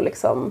honom få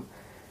liksom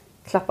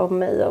klappa på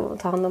mig och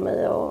ta hand om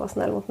mig och vara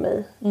snäll mot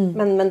mig.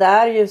 Men det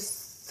är ju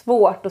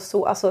svårt och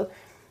så, alltså,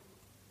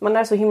 man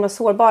är så himla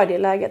sårbar i det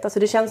läget. Alltså,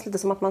 det känns lite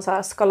som att man så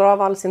här skalar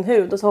av all sin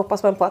hud och så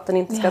hoppas man på att den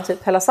inte ska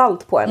typ hälla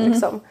salt på en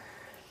liksom.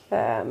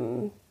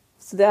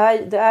 Så det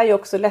är ju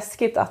också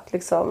läskigt att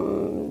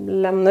liksom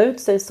lämna ut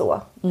sig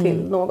så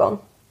till någon.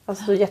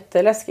 Alltså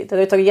jätteläskigt. Det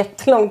har tagit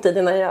jättelång tid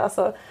innan jag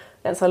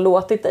ens har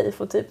låtit dig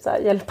få typ så här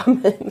hjälpa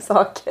mig med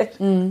saker.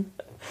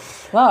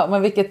 Wow,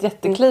 men vilket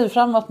jättekliv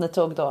framåt ni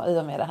tog då i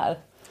och med det här.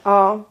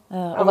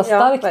 Och vad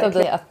starkt av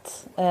dig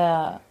att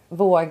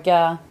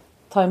våga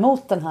ta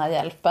emot den här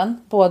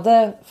hjälpen.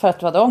 Både för att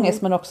du hade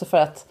ångest men också för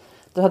att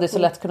du hade så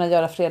lätt kunnat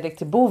göra Fredrik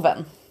till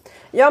boven.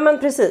 Ja, men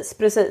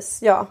precis,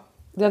 ja.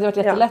 Det hade varit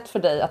jättelätt för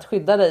dig att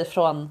skydda dig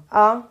från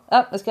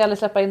nu ska jag aldrig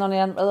släppa in någon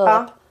igen.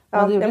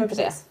 Men du gjorde inte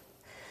det.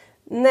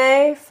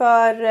 Nej,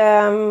 för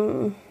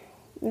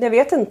jag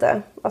vet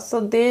inte. Alltså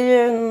det är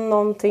ju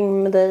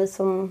någonting med dig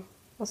som,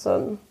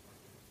 alltså,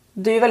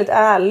 du är väldigt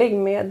ärlig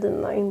med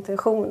dina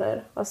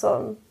intentioner.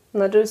 Alltså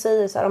när du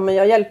säger så här, men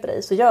jag hjälper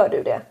dig, så gör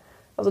du det.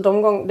 Alltså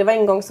det var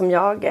en gång som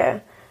jag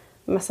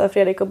messade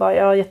Fredrik och bara,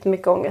 jag har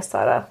jättemycket ångest så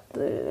här, att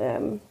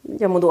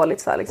jag mår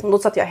dåligt så här, liksom. Då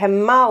satt jag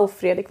hemma och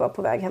Fredrik var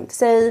på väg hem till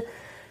sig.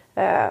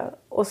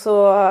 Och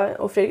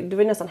Fredrik, du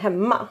var nästan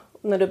hemma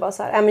när du bara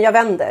så här, men jag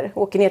vänder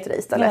och åker ner till dig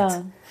istället.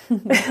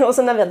 Och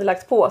sen när vi hade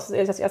lagt på så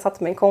jag satt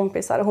med en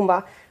kompis här och hon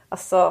bara,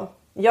 alltså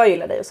jag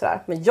gillar dig och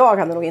sådär, men jag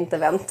hade nog inte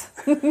vänt.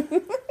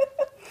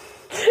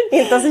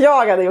 Inte ens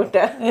jag hade gjort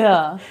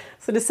det.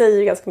 Så det säger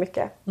ju ganska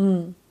mycket.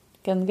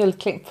 En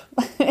guldklimp.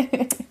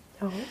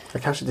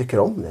 Jag kanske tycker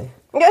om dig.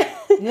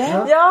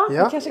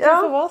 Det kanske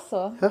kan få vara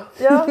så.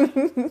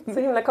 Så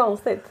himla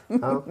konstigt.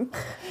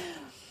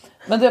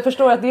 Men jag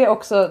förstår att det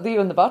är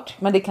underbart.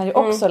 Men det kan ju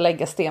också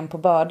lägga sten på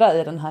börda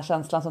i den här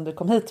känslan som du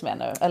kom hit med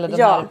nu. Eller den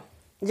här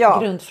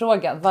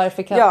grundfrågan.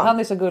 Varför kan, han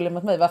är så gullig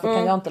mot mig. Varför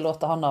kan jag inte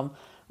låta honom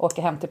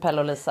åka hem till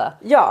Pelle och Lisa?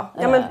 Ja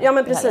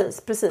men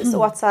precis.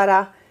 Och att så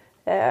här,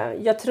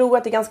 jag tror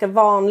att det är ganska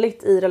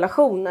vanligt i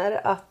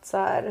relationer att så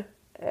här,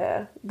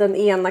 den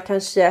ena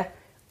kanske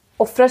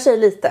offrar sig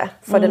lite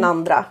för den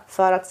andra.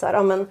 För att så här,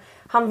 ja, men,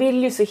 han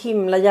vill ju så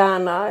himla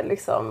gärna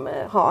liksom,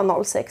 ha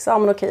analsex. Ja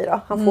men okej då,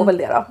 han får väl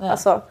det då. Ja.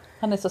 Alltså,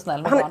 Han är så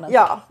snäll med barnen.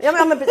 Ja, men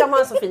han är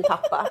en så fin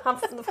pappa.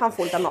 Han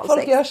får lite analsex.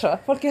 Folk gör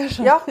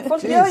så. Ja,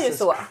 folk gör ju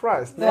så.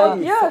 Christ. Folk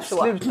Nej, gör så.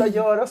 Sluta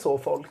göra så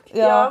folk.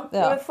 Ja,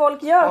 men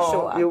folk gör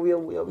så.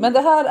 Jo. Men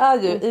det här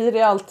är ju i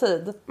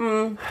realtid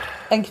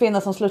en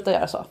kvinna som slutar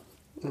göra så.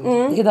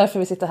 Det är därför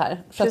vi sitter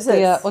här. För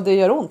att det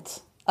gör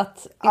ont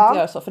att inte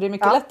göra så. För det är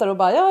mycket lättare att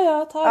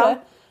bara, ta det.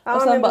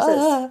 Och sen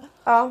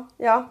bara,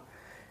 Ja.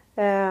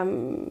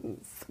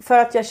 För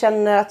att jag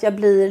känner att jag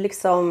blir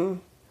liksom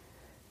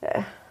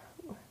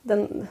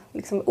den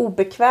liksom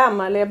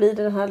obekväma, eller jag blir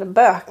den här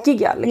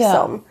bökiga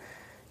liksom. Yeah.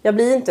 Jag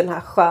blir inte den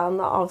här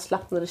sköna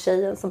avslappnade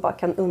tjejen som bara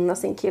kan unna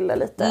sin kille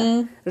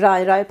lite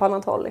raj på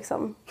annat håll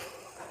liksom.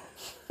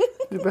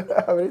 Du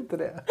behöver inte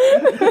det.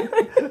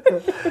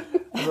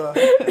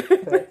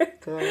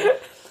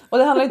 Och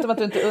det handlar inte om att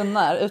du inte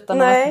unnar,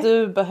 utan om att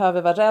du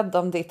behöver vara rädd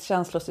om ditt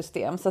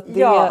känslosystem. Så att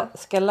det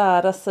ska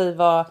lära sig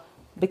vara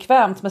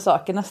bekvämt med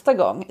saker nästa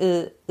gång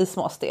i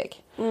små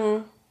steg.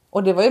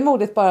 Och det var ju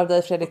modigt bara av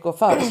dig, Fredrik, att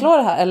föreslå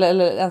det här.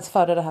 Eller ens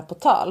föra det här på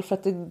tal. För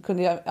att du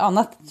kunde ju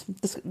annat.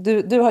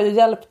 Du har ju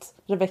hjälpt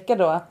Rebecca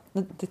då.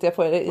 Nu tittar jag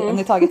på er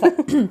i taget här.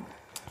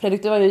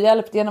 Fredrik, du har ju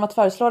hjälpt genom att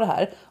föreslå det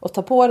här. Och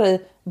ta på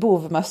dig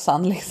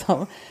bovmössan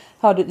liksom.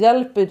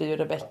 Hjälper du ju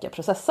Rebecca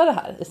processa det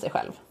här i sig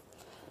själv.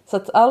 Så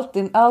att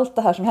allt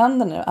det här som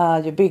händer nu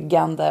är ju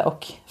byggande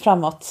och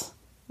framåt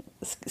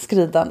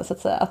skridande så att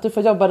säga. Att du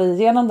får jobba dig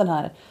igenom den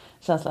här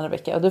känslan,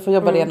 Rebecca. Och du får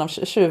jobba igenom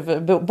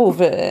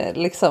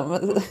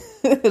liksom,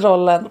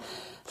 rollen.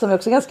 Som är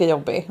också ganska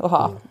jobbig att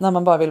ha. När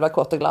man bara vill vara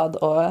kåt och glad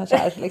och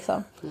kär.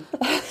 Liksom.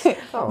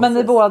 Men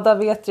ni båda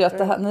vet ju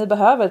att ni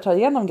behöver ta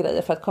igenom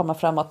grejer för att komma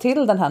framåt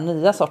till den här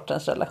nya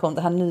sortens relation.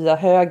 Det här nya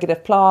högre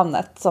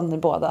planet som ni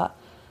båda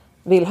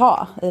vill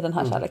ha i den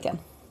här kärleken.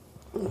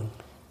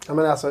 Ja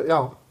men alltså,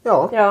 ja.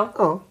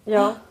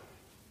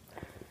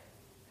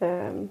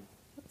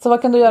 Så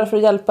vad kan du göra för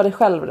att hjälpa dig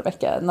själv,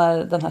 Rebecca,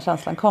 när den här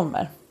känslan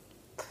kommer?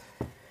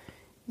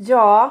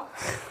 Ja,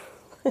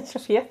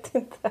 jag vet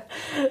inte.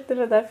 Det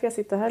är därför jag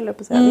sitter här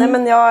och säga. Nej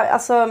men jag,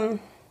 alltså...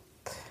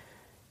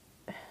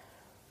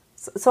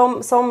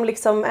 Som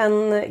liksom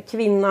en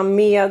kvinna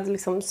med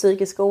liksom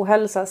psykisk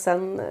ohälsa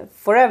sen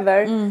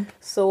forever.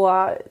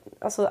 Så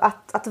alltså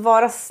att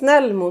vara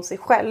snäll mot sig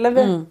själv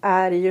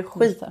är ju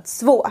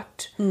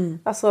skitsvårt.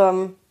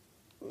 Alltså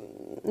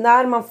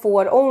när man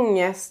får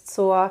ångest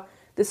så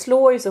det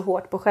slår ju så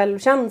hårt på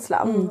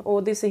självkänslan.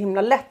 Och det är så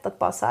himla lätt att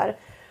bara så här,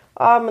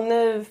 men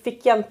nu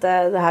fick jag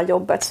inte det här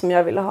jobbet som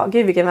jag ville ha.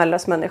 Gud vilken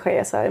värdelös människa jag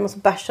är. Så här, jag måste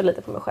bärsa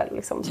lite på mig själv.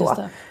 Liksom, så.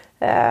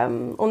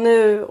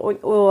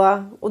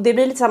 Och det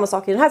blir lite samma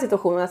sak i den här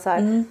situationen. Att så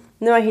här,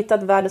 nu har jag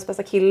hittat världens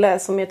bästa kille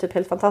som är typ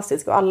helt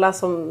fantastisk. Och alla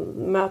som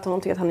möter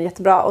honom tycker att han är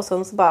jättebra. Och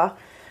sen så bara...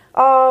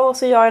 och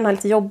så gör jag den här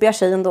lite jobbiga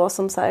tjejen då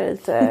som så här,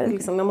 lite,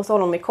 liksom, jag måste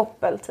hålla honom i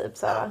koppel typ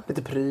så här.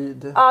 Lite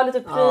pryd. Ja, lite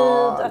pryd.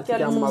 Att lite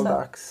jag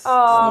gammaldags.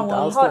 Inte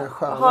alls den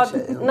sköna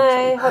tjejen.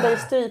 Nej, har dig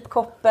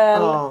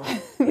strypkoppel.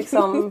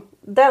 Liksom,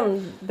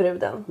 den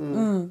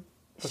bruden.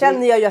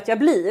 Känner jag ju att jag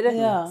blir.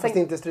 Ja. Fast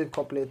inte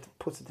strypkoppligt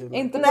positivt.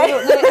 Inte nej. Jag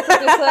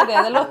tänkte säga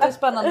det. Det låter ju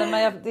spännande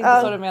men det är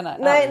inte så du menar.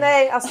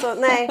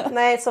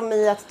 Nej, som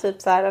i att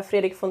typ så här,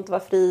 Fredrik får inte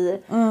vara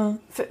fri.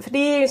 För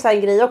det är ju så här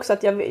en grej också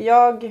att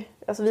jag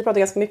alltså vi pratar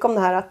ganska mycket om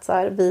det här att så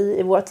här, vi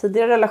i våra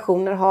tidigare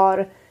relationer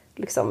har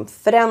liksom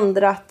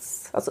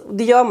förändrats. Alltså,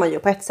 det gör man ju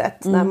på ett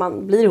sätt när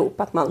man blir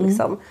ihop. Att man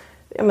liksom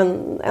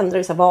ändrar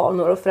vissa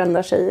vanor och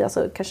förändrar sig.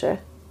 Alltså kanske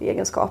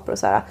egenskaper och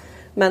så här.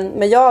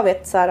 Men jag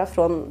vet så här,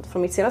 från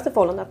mitt senaste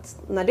förhållande att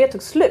när det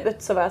tog slut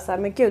så var jag så här,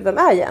 men gud, vem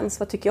är Jens?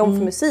 Vad tycker jag om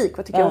för musik?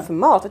 Vad tycker jag om för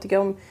mat? Vad tycker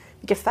jag om,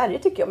 vilka färger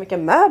tycker jag om? Vilka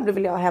möbler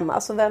vill jag ha hemma?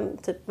 Alltså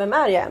vem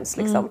är Jens?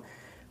 Liksom?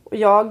 Och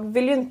jag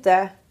vill ju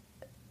inte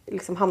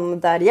liksom hamna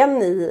där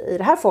igen i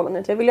det här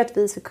förhållandet. Jag vill ju att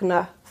vi ska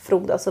kunna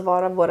frodas och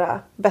vara våra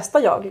bästa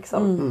jag.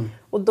 Liksom.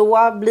 Och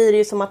då blir det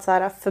ju som att så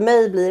här, för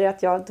mig blir det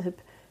att jag typ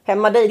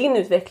hämmar dig i din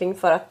utveckling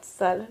för att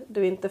så här,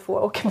 du inte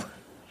får åka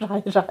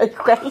raj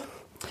själv.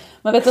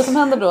 Men vet du vad som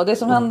händer då? Det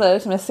som händer,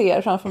 som jag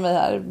ser framför mig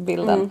här,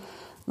 bilden,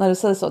 när du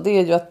säger så, det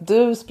är ju att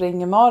du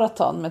springer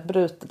maraton med ett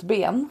brutet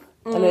ben.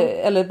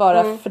 Eller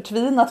bara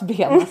förtvinat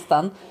ben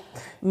nästan.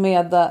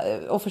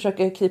 Och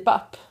försöker keep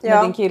up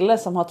med din kille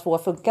som har 2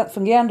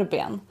 fungerande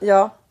ben.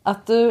 Ja.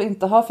 Att du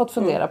inte har fått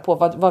fundera på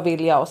vad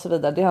vill jag och så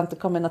vidare. Det har inte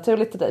kommit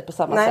naturligt till dig på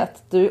samma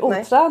sätt. Du är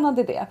otränad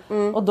i det.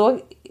 Och då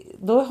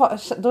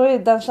är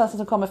den känslan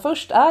som kommer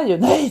först är ju,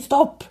 nej,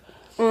 stopp!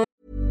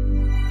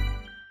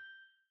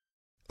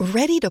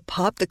 Ready to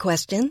pop the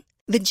question?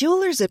 The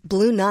jewelers at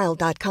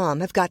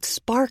BlueNile.com have got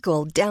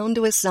sparkle down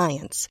to a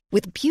science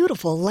with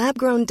beautiful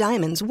lab-grown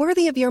diamonds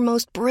worthy of your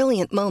most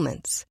brilliant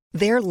moments.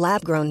 Their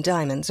lab-grown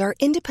diamonds are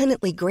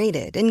independently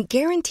graded and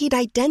guaranteed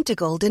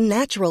identical to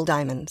natural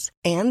diamonds,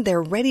 and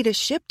they're ready to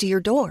ship to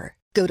your door.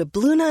 Go to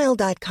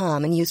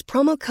BlueNile.com and use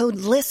promo code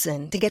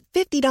LISTEN to get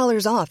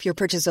 $50 off your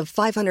purchase of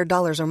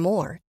 $500 or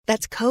more.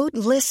 That's code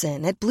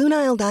LISTEN at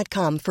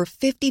BlueNile.com for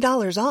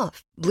 $50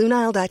 off.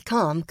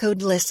 BlueNile.com,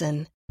 code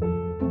LISTEN.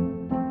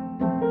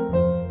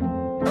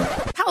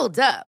 Hold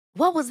up.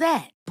 What was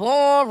that?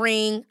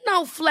 Boring.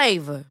 No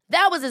flavor.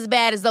 That was as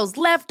bad as those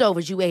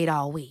leftovers you ate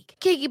all week.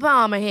 Keke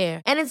Palmer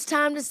here. And it's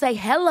time to say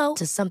hello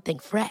to something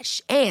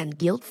fresh and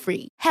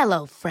guilt-free.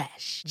 Hello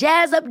Fresh.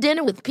 Jazz up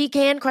dinner with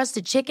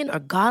pecan-crusted chicken or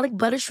garlic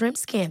butter shrimp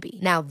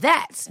scampi. Now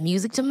that's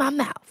music to my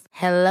mouth.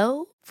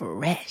 Hello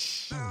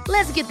Fresh.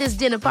 Let's get this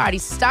dinner party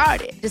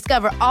started.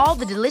 Discover all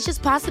the delicious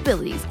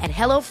possibilities at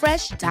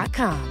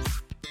HelloFresh.com.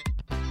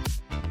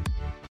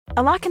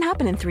 A lot can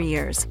happen in 3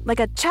 years, like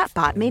a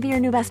chatbot may be your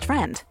new best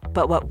friend.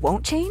 But what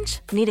won't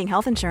change? Needing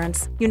health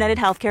insurance. United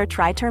Healthcare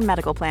Tri-Term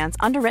Medical Plans,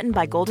 underwritten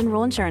by Golden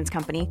Rule Insurance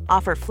Company,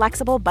 offer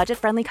flexible,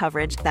 budget-friendly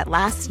coverage that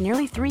lasts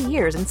nearly 3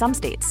 years in some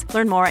states.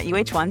 Learn more at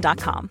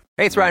uh1.com.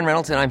 Hey, it's Ryan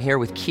Reynolds, and I'm here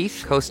with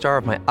Keith, co-star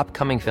of my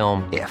upcoming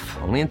film, If,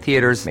 only in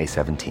theaters May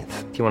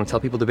 17th. Do you want to tell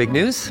people the big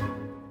news?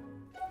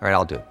 All right,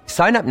 I'll do it.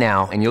 Sign up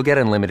now and you'll get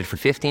unlimited for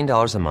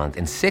 $15 a month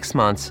and 6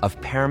 months of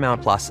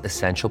Paramount Plus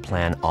Essential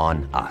Plan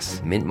on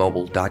us.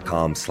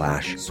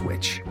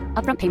 MintMobile.com/switch.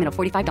 Upfront payment of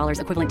 $45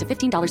 equivalent to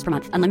 $15 per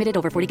month. Unlimited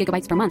over 40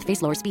 gigabytes per month.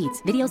 Face lower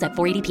speeds. Videos at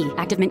 480p.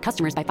 Active Mint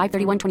customers by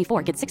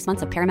 531.24 get 6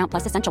 months of Paramount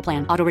Plus Essential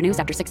Plan. Auto renews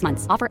after 6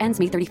 months. Offer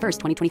ends May 31st,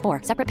 2024.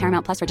 Separate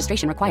Paramount Plus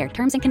registration required.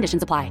 Terms and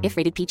conditions apply if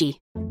rated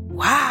PG.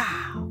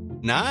 Wow.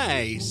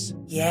 Nice.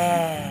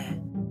 Yeah.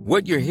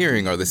 What you're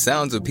hearing are the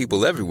sounds of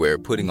people everywhere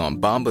putting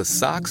on Bombas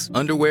socks,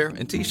 underwear,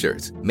 and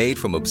T-shirts made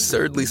from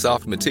absurdly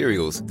soft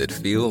materials that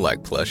feel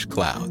like plush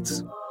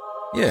clouds.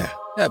 Yeah,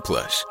 that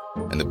plush.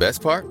 And the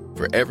best part?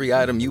 For every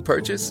item you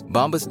purchase,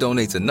 Bombas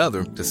donates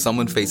another to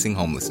someone facing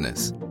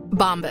homelessness.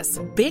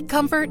 Bombas. Big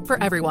comfort for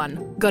everyone.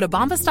 Go to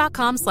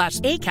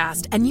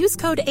bombas.com/ACAST and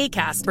use code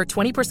ACAST for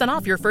 20%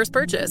 off your first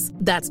purchase.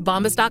 That's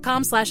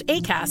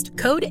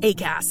bombas.com/ACAST. Code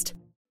ACAST.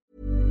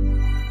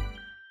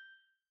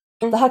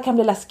 Det här kan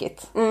bli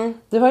läskigt.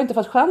 Du har ju inte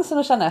fått chansen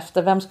att känna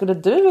efter vem skulle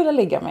du vilja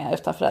ligga med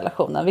utanför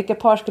relationen. Vilka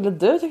par skulle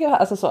du tycka,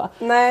 alltså så.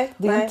 Nej,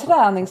 det är en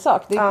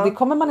träningssak. Det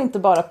kommer man inte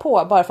bara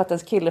på bara för att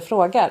ens kille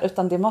frågar,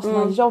 utan det måste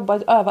man jobba,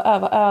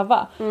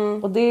 öva.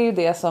 Och det är ju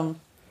det som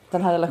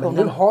den här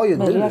relationen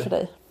möjliggör för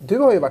dig. Du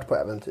har ju varit på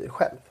äventyr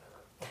själv.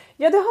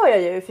 Ja, det har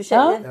jag ju för sig.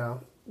 Ja.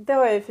 Det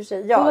har jag ju för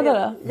sig. Hur var det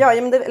då?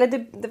 Men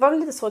det var väl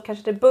lite så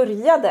kanske det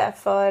började,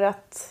 för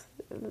att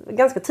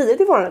ganska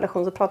tidigt i vår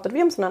relation så pratade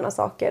vi om sådana här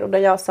saker. Och där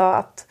jag sa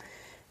att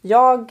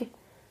jag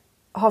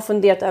har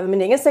funderat över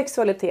min egen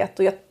sexualitet.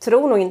 Och jag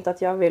tror nog inte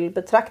att jag vill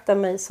betrakta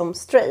mig som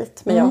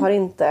straight. Men jag har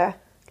inte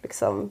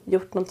liksom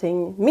gjort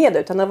någonting med det.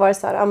 Utan det har varit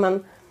så här,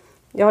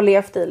 jag har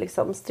levt i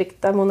liksom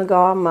strikta,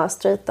 monogama,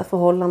 straighta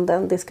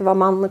förhållanden. Det ska vara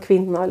man och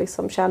kvinna,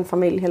 liksom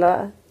kärnfamilj,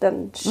 hela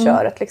den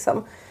köret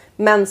liksom.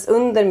 Men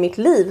under mitt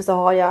liv så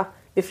har jag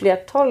vid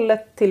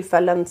flertalet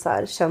tillfällen så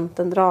här känt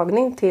en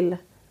dragning till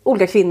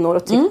olika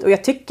kvinnor och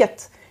jag tycker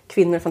att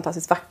kvinnor är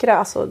fantastiskt vackra.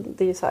 Alltså,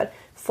 det är ju så här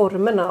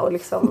formerna och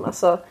liksom,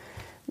 alltså,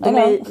 de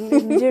är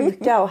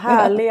mjuka och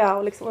härliga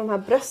och liksom de här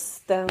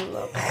brösten.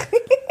 Och...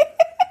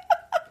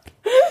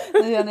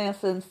 Nu gör ni en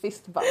fin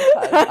fistbump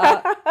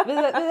här. Ja,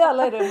 vi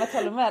alla i rummet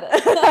håller med dig.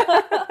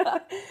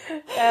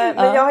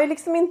 Men jag har ju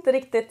liksom inte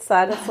riktigt så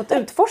här fått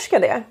utforska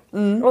det.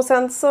 Och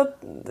sen så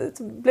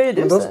blev ju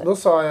du men då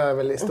sa jag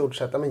väl i stort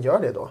sett, men gör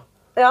det då.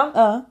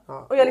 Ja.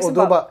 Och jag liksom och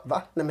då bara,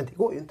 va? Nej, men det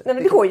går ju inte. Nej,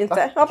 men det går ju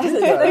inte. Ja,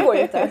 precis. Det går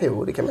ju inte.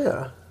 Jo, det kan man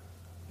göra.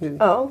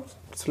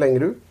 Så länge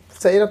du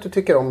säger att du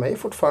tycker om mig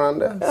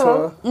fortfarande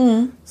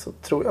så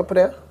tror jag på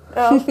det.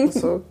 Ja. Och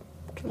så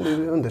kan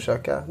du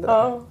undersöka det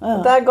där.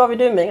 Ja. Där gav ju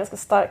du mig en ganska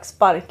stark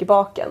spark i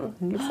baken.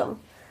 Liksom.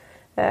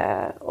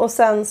 Och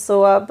sen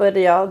så började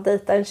jag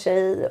dejta en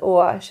tjej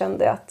och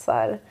kände att så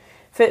här...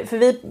 För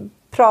vi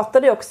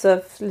pratade ju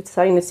också lite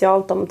så här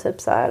initialt om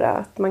typ så här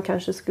att man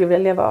kanske skulle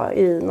vilja leva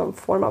i någon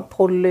form av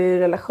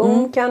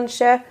polyrelation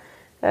kanske.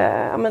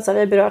 Men så här, vi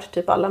har berört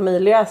typ alla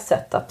möjliga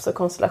setups och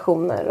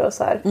konstellationer och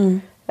så här.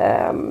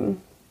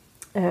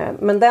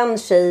 Men den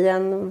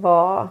tjejen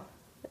var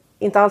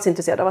inte alls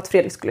intresserad av att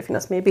Fredrik skulle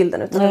finnas med i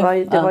bilden. Utan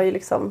det var ju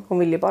liksom, hon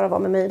ville ju bara vara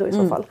med mig då i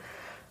så fall.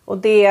 Och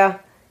det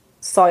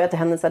sa jag till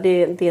henne så här, det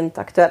är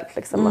inte aktuellt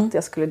liksom, att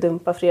jag skulle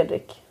dumpa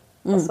Fredrik.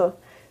 Alltså,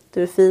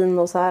 du är fin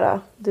och så här,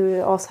 du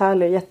är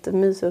ashärlig och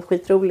jättemysig och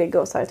skitrolig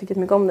och så här, jag tycker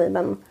mycket om dig,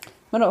 men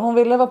hon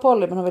ville vara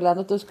poly, men hon ville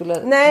ändå att du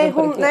skulle... Nej,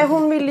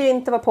 hon ville ju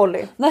inte vara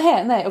poly.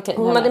 Nej, okej.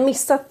 Hon hade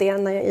missat det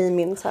när jag, i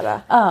min så här,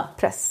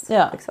 press.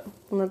 Ja. Liksom.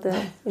 Hon hade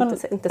inte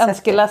sett det.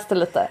 Önskeläste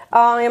lite.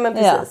 Ja, men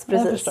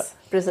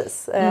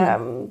precis.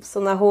 Så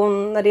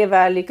när det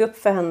väl gick upp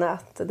för henne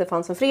att det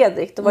fanns en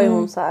Fredrik, då var ju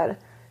hon så här,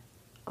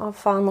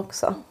 fan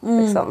också.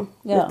 Liksom,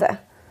 lite.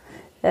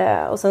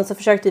 Och sen så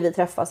försökte vi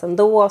träffas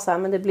ändå, så här,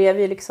 men det blev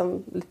ju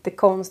liksom lite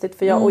konstigt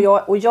för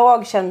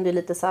jag kände ju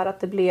lite så här att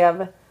det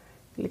blev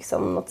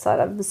liksom något så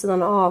här vid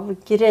sidan av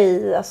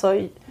grej,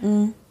 alltså,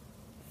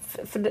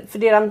 för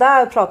redan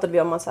där pratade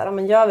vi om att så här,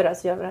 men gör vi det här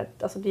så gör vi det här.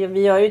 Alltså,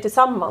 vi gör ju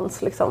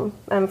tillsammans liksom.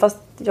 Även fast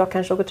jag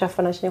kanske åker och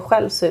träffar den här tjejen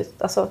själv så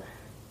alltså,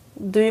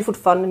 du är ju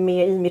fortfarande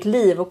med i mitt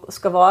liv och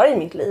ska vara i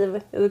mitt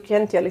liv. Då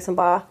kan inte jag liksom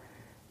bara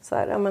så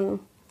här, men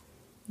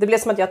det blev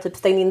som att jag typ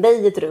stängde in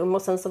dig i ett rum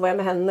och sen så var jag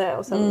med henne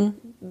och sen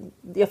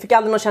jag fick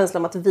aldrig någon känsla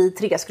om att vi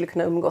 3 skulle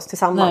kunna umgås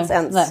tillsammans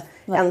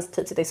ens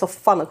typ sitta i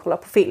soffan och kolla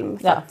på film.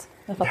 För att,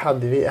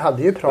 vi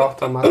hade ju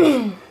pratat om att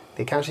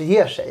det kanske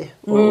ger sig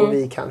och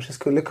vi kanske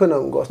skulle kunna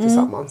umgås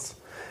tillsammans.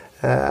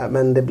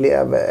 Men det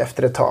blev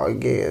efter ett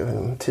tag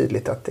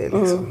tydligt att det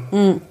liksom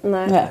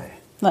Nej.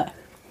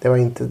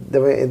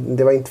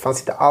 Det fanns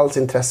inte alls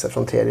intresse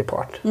från tredje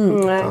part.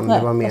 Utan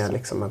det var mer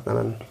liksom att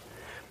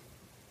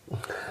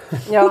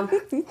ja.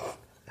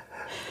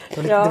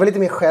 Det var lite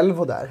mer själv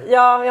och där.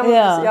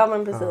 Ja,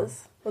 men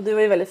precis. Och du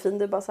var ju väldigt fin.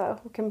 Du bara så här,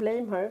 who can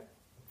blame her?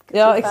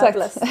 Ja,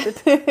 exakt.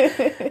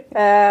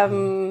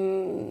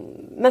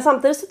 Men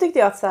samtidigt så tyckte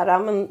jag att så här,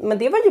 men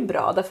det var ju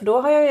bra. Därför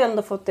då har jag ju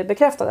ändå fått det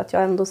bekräftat att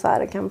jag ändå så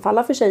här kan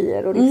falla för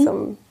tjejer och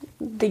liksom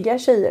digga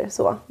tjejer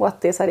så. Och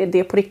att det är, så här, är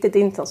det på riktigt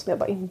inte något som jag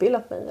bara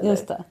inbillat mig. Eller,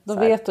 just det. Då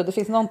vet du, det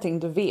finns någonting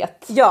du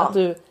vet. Ja. Att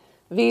du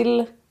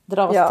vill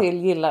dras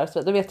till, gillar och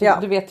så vidare.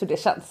 Du vet hur det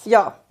känns.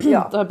 Ja. Du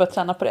har börjat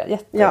träna på det.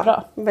 Jättebra.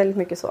 Ja, väldigt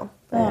mycket så.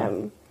 Ja.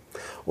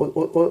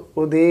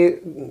 Och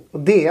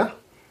det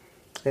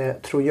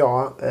tror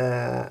jag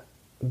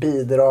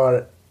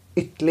bidrar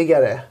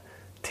ytterligare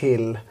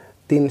till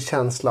din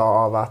känsla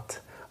av att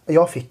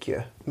jag fick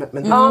ju.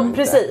 Men ja,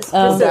 precis.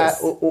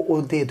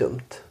 Och det är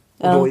dumt.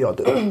 Och då är jag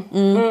dum.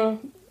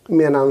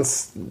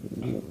 Medans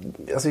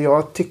alltså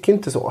jag tycker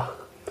inte så.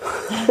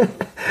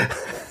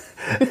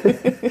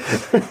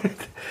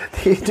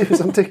 Det är du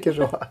som tycker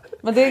så.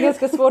 Men det är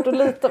ganska svårt att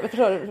lita på.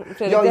 Fredrik,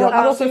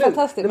 det låter ju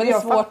fantastiskt. Men det är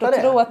svårt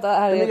att tro att det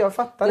här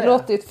är... Det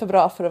låter ju för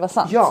bra för att vara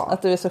sant. Ja.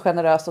 Att du är så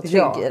generös och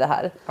trygg i det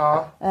här.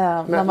 Ja.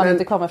 När man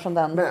inte kommer från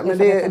den... Men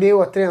det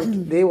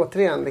är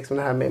återigen liksom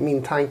det här med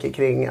min tanke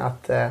kring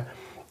att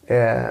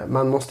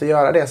man måste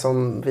göra det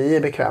som vi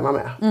är bekväma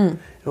med.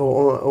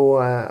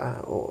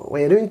 Och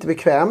är du inte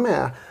bekväm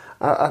med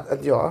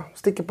att jag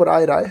sticker på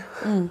dig.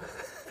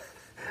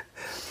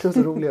 Det är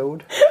så roliga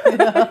ord.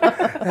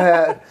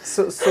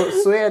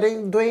 Så är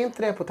det, då är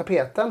inte det på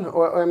tapeten.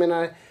 Och jag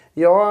menar,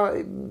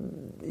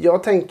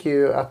 jag tänker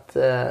ju att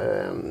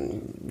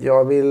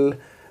jag vill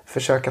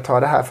försöka ta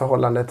det här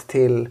förhållandet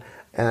till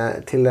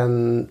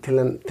en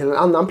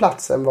annan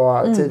plats än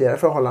vad tidigare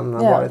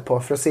förhållanden har varit på.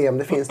 För att se om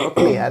det finns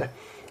något mer.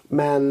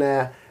 Men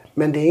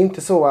det är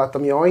inte så att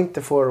om jag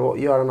inte får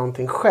göra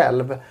någonting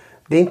själv.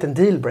 Det är inte en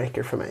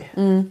dealbreaker för mig.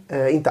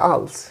 Inte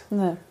alls.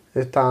 Nej.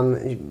 Utan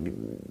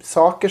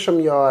saker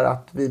som gör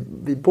att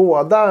vi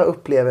båda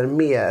upplever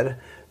mer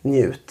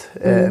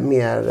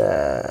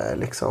mer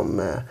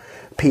liksom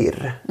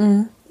pirr.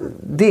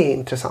 Det är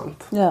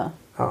intressant. Ja.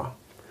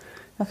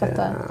 Jag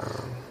fattar.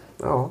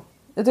 Jag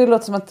tycker det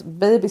låter som att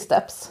baby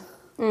steps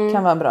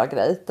kan vara en bra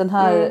grej. Den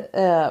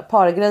här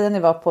pargrejen ni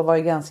var på var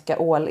ju ganska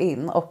all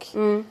in. Och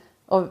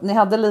ni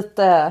hade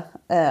lite...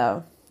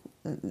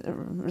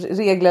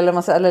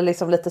 regler eller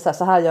liksom lite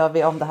så här gör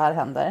vi om det här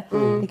händer.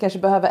 Vi kanske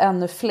behöver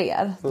ännu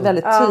fler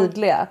väldigt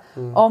tydliga.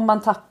 Om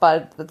man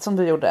tappar, som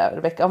du gjorde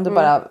Rebecca, om du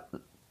bara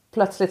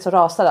plötsligt så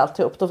rasar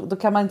alltihop, då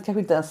kan man kanske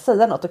inte ens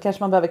säga något. Då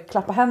kanske man behöver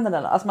klappa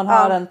händerna. Alltså man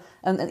har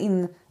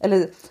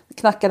eller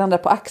knackar den där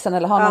på axeln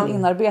eller har någon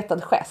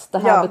inarbetad gest. Det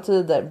här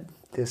betyder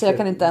så jag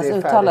kan inte ens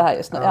uttala det här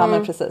just nu. Ja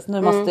men precis,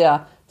 nu måste jag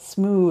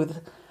smooth.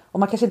 Och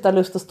man kanske inte har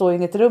lust att stå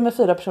in i ett rum med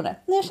 4 personer.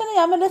 Nu känner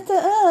jag mig lite...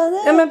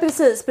 Ja men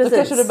precis. Då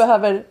kanske du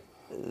behöver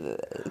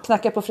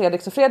knacka på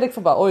Fredrik. Så Fredrik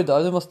får bara, oj då,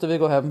 nu måste vi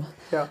gå hem.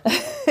 Ja.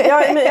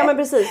 ja men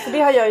precis. För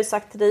det har jag ju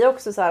sagt till dig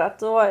också. Så här, att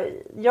då,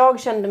 jag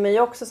kände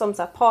mig också som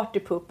så här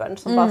partypoopern.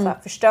 Som bara så här,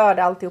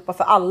 förstörde alltihopa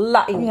för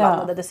alla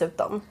inblandade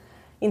dessutom.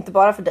 Inte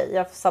bara för dig.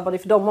 Jag sabbade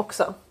för dem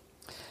också.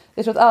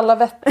 Jag tror att alla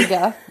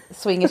vettiga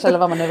swingers eller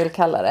vad man nu vill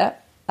kalla det.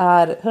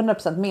 Är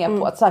 100% med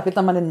på att särskilt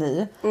när man är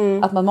ny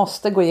att man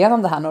måste gå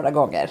igenom det här några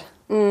gånger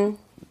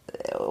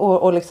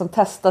och liksom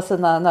testa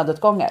sina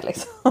nödutgångar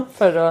liksom,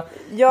 för att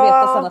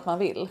veta sen att man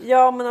vill.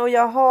 Ja men och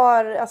jag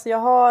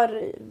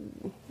har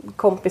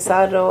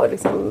kompisar och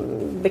liksom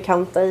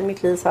bekanta i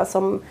mitt liv så här,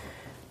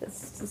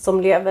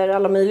 som lever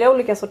alla möjliga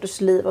olika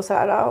sorters liv och så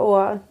här,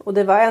 och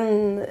det var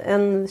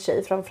en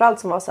tjej framförallt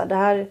som var så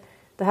här,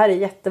 det här är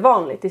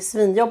jättevanligt, det är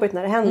svinjobbigt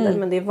när det händer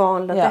men det är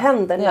vanligt att det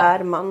händer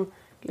när man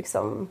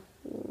liksom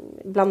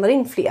blandar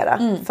in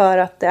flera för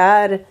att det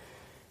är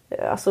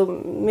alltså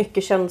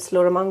mycket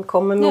känslor och man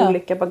kommer med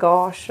olika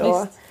bagage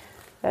och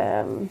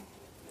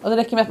det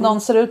räcker med att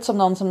någon ser ut som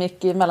någon som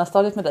gick i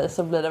mellanstadiet med dig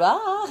så blir det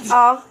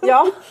bara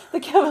det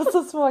kan vara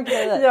så små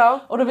grejer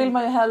och då vill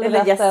man ju hellre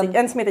eller Jessica,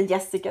 en som heter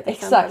Jessica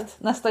exakt,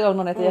 nästa gång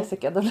någon heter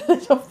Jessica då blir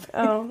det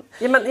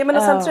jobbigt. Men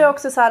och sen tror jag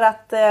också så här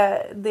att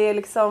det är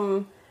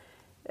liksom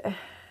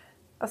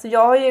Alltså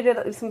jag har ju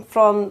redan liksom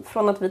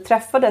från att vi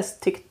träffades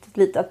tyckt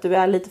lite att du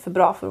är lite för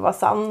bra för att vara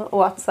sann.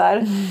 Och att så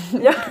här,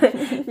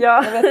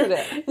 Jag vet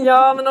det.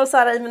 ja, men och så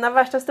här, i mina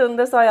värsta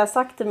stunder så har jag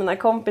sagt till mina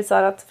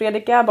kompisar att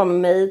Fredrik är bara med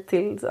mig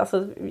till,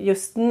 alltså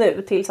just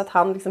nu. Tills att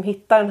han liksom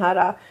hittar den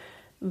här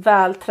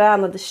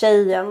vältränade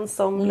tjejen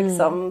som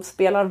liksom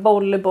spelar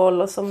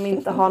volleyboll och som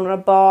inte har några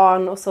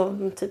barn. Och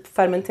som typ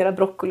fermenterar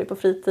broccoli på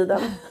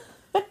fritiden.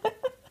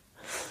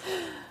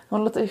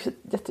 Hon låter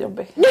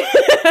jättejobbig.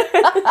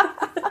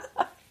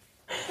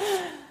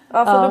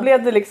 Ja, så då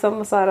blev det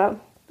liksom så här,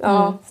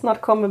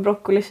 snart kommer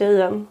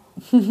broccoli-tjejen.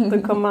 Då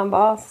kommer man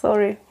bara,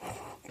 sorry.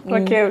 Det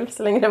var kul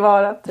så länge det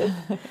var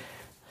typ.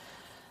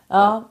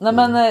 Ja, nej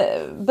men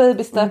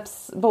baby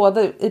steps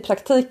både i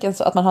praktiken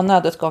så att man har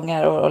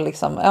nödutgångar och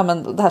liksom, ja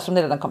men det här som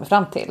ni redan kommer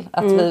fram till.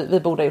 Att vi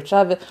borde ha gjort så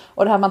här.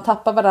 Och det här man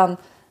tappar varann,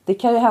 det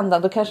kan ju hända,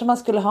 då kanske man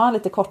skulle ha en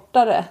lite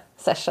kortare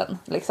session.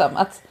 Liksom.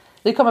 Att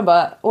vi kommer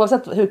bara,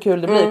 oavsett hur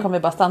kul det blir, kommer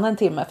vi bara stanna en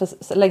timme.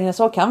 För längre än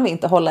så kan vi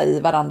inte hålla i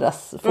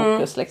varandras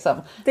fokus. Liksom.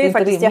 Det är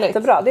faktiskt rimligt.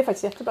 jättebra. Det är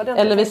faktiskt jättebra.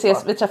 Eller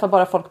vi träffar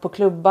bara folk på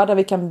klubbar där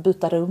vi kan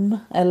byta rum.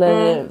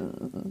 Eller,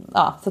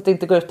 så att det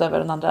inte går ut över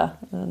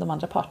de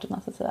andra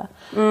parterna. Så att säga.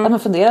 Att man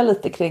funderar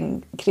lite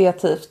kring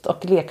kreativt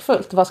och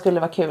lekfullt. Vad skulle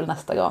vara kul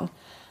nästa gång?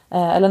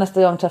 Eller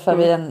nästa gång träffar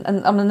vi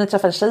ni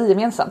träffar en tjej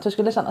gemensamt. Hur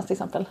skulle det kännas till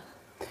exempel?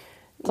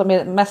 Som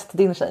är mest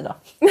din tjej då?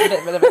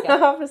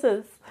 Ja,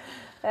 precis.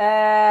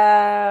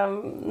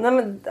 Nej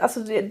men, alltså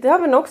det har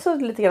vi nog också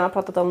lite grann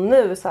pratat om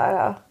nu. Så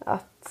här,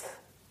 att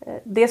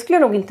det skulle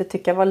jag nog inte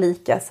tycka var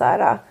lika så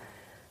här.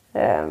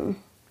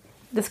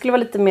 Det skulle vara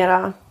lite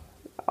mera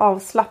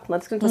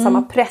avslappnat. Det skulle inte vara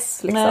samma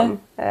press liksom.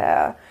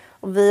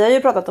 Och vi har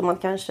ju pratat om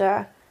att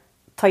kanske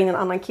ta in en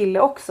annan kille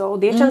också. Och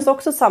det känns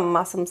också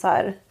samma som så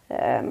här.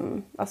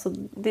 Alltså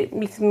det är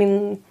liksom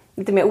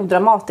lite mer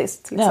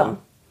odramatiskt liksom.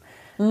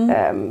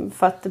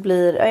 För att det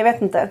blir, jag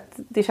vet inte.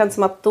 Det känns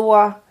som att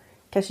då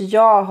kanske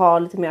jag har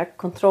lite mer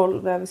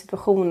kontroll över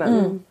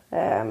situationen.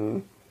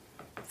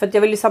 För att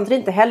jag vill ju samtidigt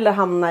inte heller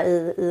hamna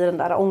i den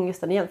där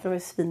ångesten igen. För den är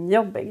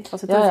svinjobbig.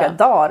 Alltså det tog flera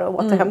dagar att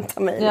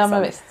återhämta mig. Liksom. Ja,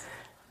 men visst.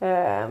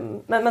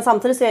 Men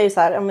samtidigt så är jag ju så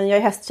här, jag är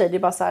hästtjej. Det är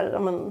bara så här,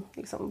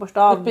 liksom,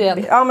 borsta av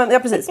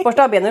benen. Precis.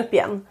 Borsta av benen upp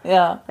igen.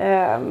 Ja.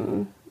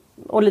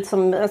 Och lite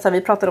som så här,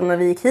 vi pratade om när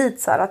vi gick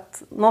hit. Så här,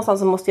 att någonstans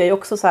så måste jag ju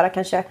också så här,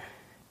 kanske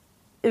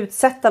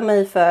utsätta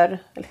mig för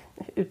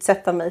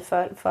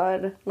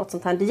något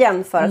sånt här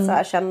igen. För att så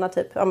här, känna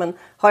typ,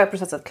 har jag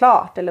processat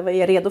klart? Eller är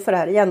jag redo för det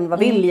här igen? Vad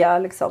vill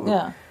jag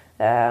liksom?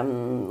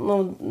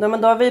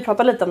 Men då har vi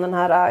pratat lite om den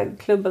här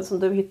klubben som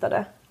du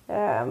hittade.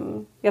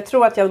 Jag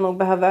tror att jag nog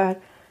behöver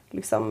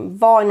liksom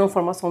vara i någon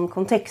form av sån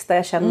kontext där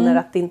jag känner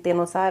att det inte är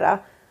någon så här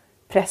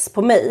press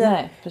på mig.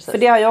 Nej, för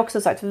det har jag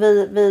också sagt. För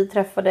vi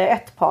träffade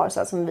ett par så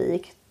här, som vi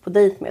gick på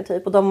dejt med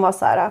typ. Och de var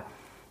så här...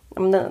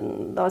 De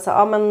var så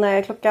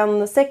här,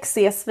 klockan 6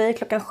 ses vi,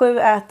 klockan 7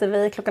 äter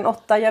vi, klockan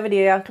 8 gör vi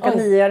det, klockan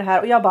 9 gör det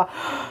här. Och jag bara,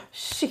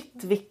 shit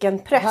vilken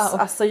press.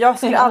 Wow. Alltså jag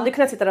skulle aldrig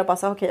kunna sitta där och bara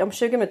säga, okej, om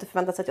 20 minuter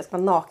förväntas att jag ska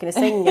vara naken i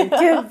sängen.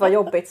 Gud vad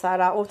jobbigt så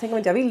här. Och tänk om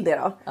inte jag vill det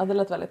då. Ja, det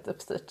lät väldigt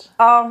uppstyrt.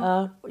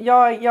 Ja.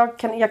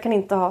 Jag kan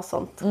inte ha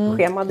sånt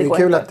schema. Det är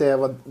kul att det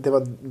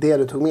var det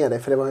du tog med dig.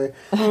 För det var ju...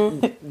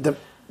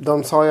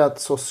 De sa ju att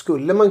så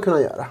skulle man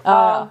kunna göra.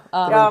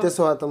 Det var inte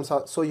så att de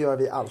sa, så gör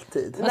vi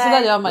alltid. Men så där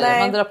gör man ju.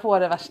 Man drar på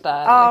det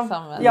värsta.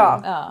 Liksom.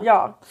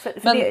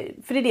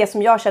 För det är det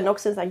som jag känner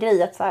också en sån här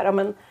grej. Att så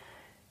här,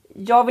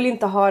 jag vill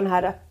inte ha den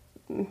här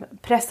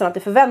pressen att det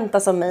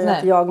förväntas av mig.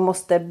 Att jag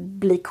måste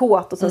bli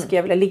kåt och sen ska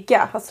jag vilja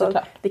ligga. Alltså,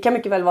 det kan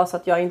mycket väl vara så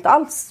att jag inte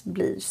alls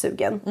blir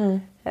sugen.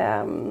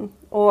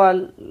 Och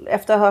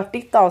efter att ha hört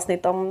ditt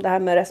avsnitt om det här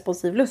med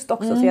responsiv lust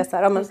också. Så är jag så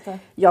här,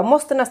 jag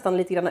måste nästan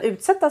lite grann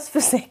utsättas för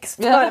sex.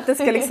 För att det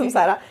ska liksom så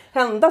här,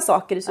 hända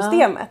saker i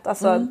systemet.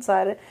 Alltså så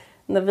här,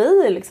 när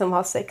vi liksom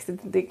har sex,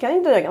 det kan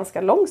ju dröja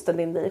ganska lång stund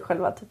in i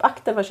själva typ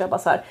akten. För att jag bara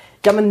så här,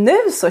 ja men nu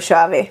så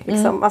kör vi.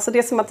 Liksom. Alltså det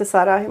är som att det är så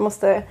här, jag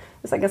måste, det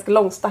är så här ganska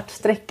lång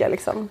startsträcka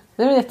liksom.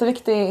 Det är en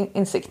jätteviktig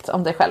insikt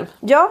om dig själv.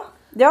 Ja.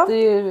 Det är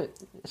ju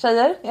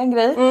tjejer är en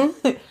grej.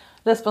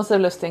 Responsiv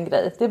lust är en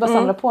grej. Det är bara att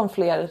samla på en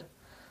fler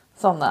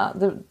sådana.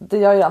 Det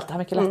gör ju allt det här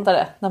mycket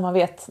lättare när man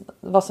vet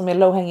vad som är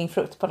low hanging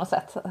fruit på något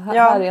sätt.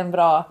 Här är en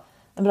bra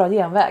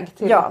genväg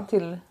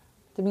till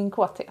min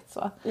kåthet.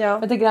 Så.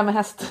 Men det grann med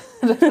häst,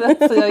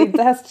 så jag är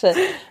inte hästtjej.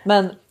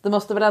 Men det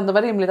måste väl ändå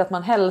vara rimligt att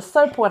man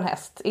hälsar på en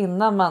häst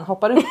innan man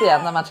hoppar upp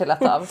igen när man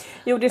trillat av.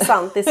 Jo, det är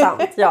sant.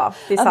 Ja,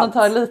 det är sant. Att man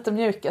tar lite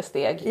mjuka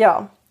steg.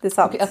 Ja, det är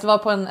sant. Och att vara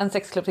på en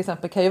sexklubb till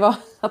exempel kan ju vara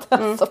att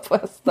hälsa på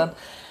hästen.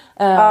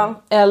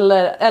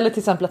 Eller till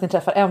exempel att ni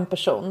träffar en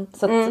person.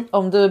 Så att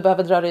om du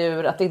behöver dra dig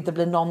ur att det inte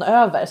blir någon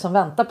över som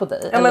väntar på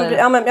dig. Eller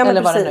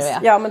vad det nu är.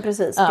 Ja men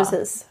precis.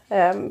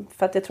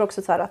 För att jag tror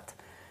också så här att,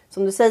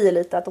 som du säger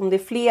lite, att om det är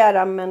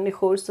flera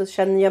människor så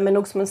känner jag mig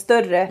nog som en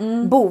större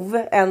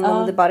bov än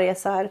om det bara är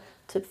så här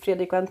typ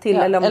Fredrik och en till.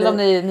 Eller om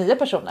ni är 9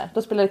 personer.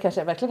 Då spelar det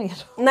kanske verkligen ingen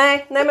roll.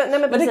 Nej men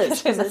men precis. Det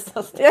kanske är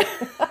nästan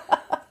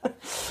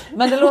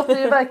Men det låter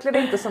ju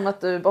verkligen inte som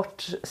att du är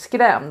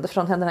bortskrämd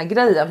från den här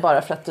grejen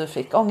bara för att du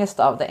fick ångest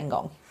av det en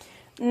gång.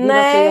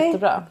 låter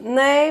jättebra.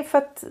 Nej, för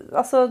att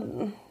alltså,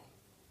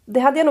 det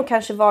hade jag nog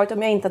kanske varit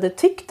om jag inte hade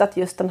tyckt att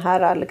just den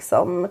här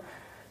liksom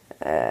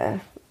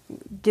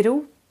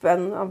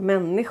gropen av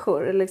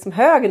människor, liksom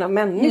högen av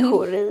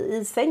människor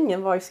i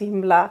sängen var ju så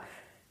himla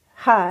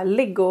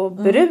härlig och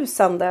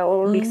berusande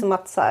och liksom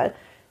att så här,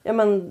 ja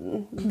men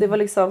det var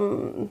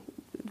liksom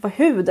det var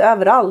hud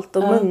överallt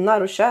och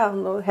munnar och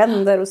kön och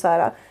händer och så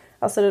här.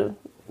 Alltså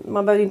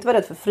man behöver inte vara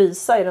rädd för att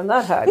frysa i den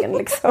där högen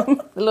liksom.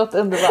 Det låter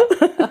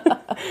underbart.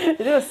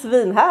 Det var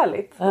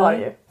svinhärligt var det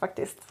ju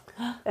faktiskt.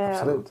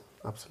 Absolut.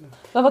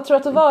 Men vad tror du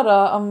att det var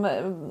då?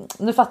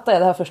 Nu fattar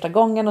jag det här första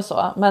gången och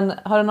så. Men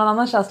har du någon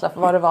annan känsla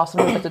för vad det var som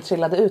gjorde att du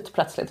trillade ut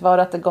plötsligt? Var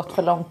det att det gått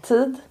för lång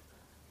tid?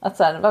 Att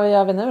så här, vad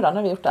gör vi nu då? Nu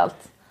har vi gjort allt.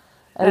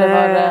 Eller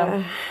var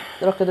det,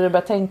 råkade du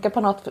börja tänka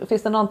på något?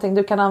 Finns det någonting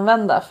du kan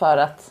använda för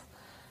att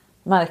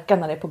märka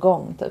när det är på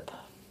gång typ?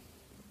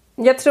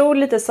 Jag tror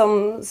lite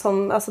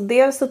som alltså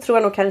dels så tror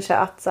jag nog kanske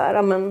att så här,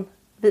 ja, men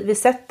vi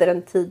sätter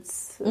en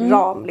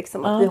tidsram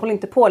liksom, att vi håller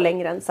inte på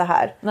längre än så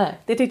här. Nej.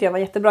 Det tyckte jag var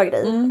en jättebra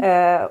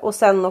grej. Och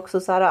sen också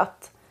så här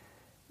att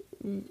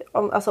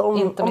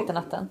inte mitt i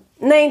natten.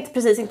 Nej, inte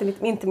precis,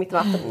 inte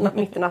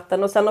mitt i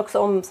natten. Och sen också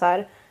om så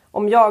här,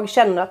 om jag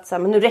känner att så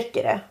här, men nu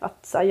räcker det, att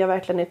så här, jag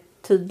verkligen är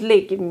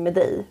tydlig med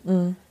dig.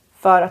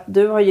 För att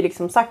du har ju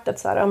liksom sagt att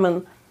så här, ja,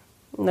 men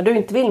när du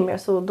inte vill mer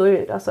så då är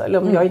det, alltså, eller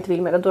om jag inte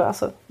vill mer då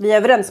alltså, vi är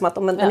överens om att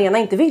om den ena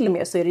inte vill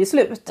mer så är det ju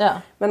slut. Ja.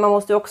 Men man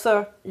måste ju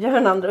också göra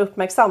den andra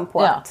uppmärksam på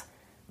att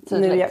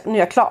nu är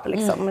jag klar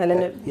liksom. Eller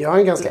nu. Jag har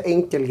en ganska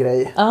enkel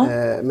grej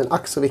men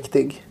ack så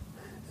viktig.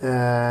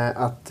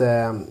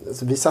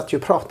 Alltså vi satt ju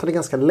och pratade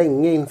ganska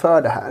länge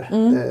inför det här.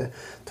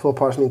 Två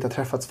par som inte har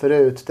träffats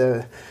förut.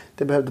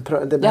 Det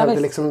behövde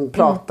liksom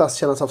pratas,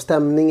 kännas av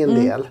stämning en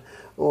del.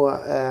 Och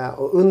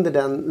under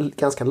den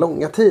ganska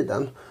långa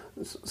tiden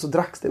så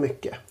dracks det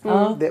mycket.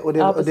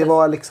 Det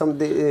var liksom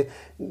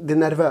det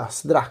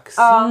nervös dracks.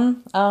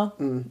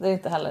 Det är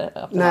inte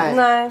heller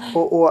Nej.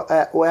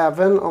 Och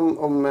även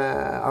om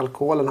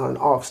alkoholen har en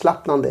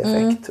avslappnande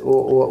effekt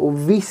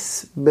och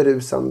viss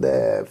berusande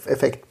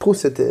effekt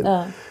positiv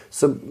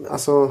så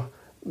alltså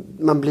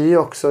man blir ju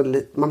också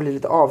man blir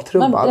lite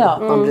avtrubbad.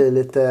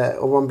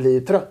 Man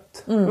blir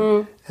trött.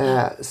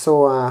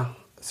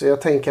 Så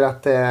jag tänker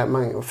att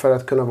för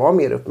att kunna vara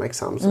mer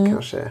uppmärksam så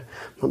kanske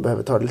man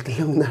behöver ta det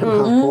lite lugnare med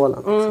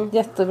alkoholen.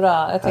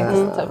 Jättebra, jag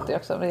tänkte ta upp det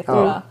också.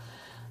 Jättebra.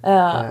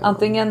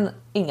 Antingen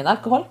ingen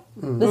alkohol.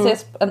 Vi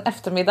ses en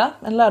eftermiddag,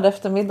 en lördag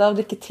eftermiddag och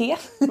dricker te.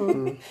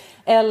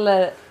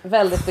 Eller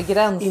väldigt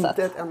begränsat.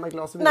 Inte ett enda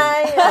glas vin.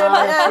 Nej,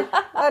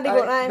 det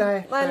går.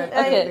 Nej.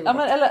 Okej,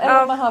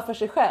 eller om man har för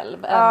sig själv.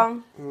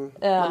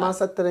 Man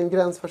sätter en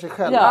gräns för sig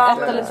själv. Ja,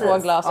 1 eller 2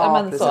 glas.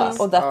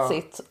 Så, och that's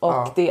it.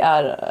 Och det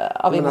är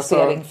av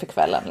investering för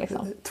kvällen.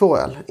 Liksom. 2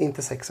 öl,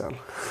 inte 6 öl.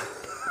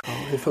 Ja,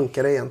 hur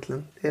funkar det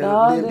egentligen? Det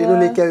är nog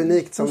lika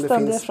unikt som det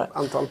finns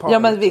antal par. Ja,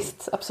 men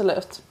visst,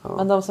 absolut. Ja.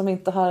 Men de som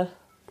inte har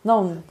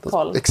någon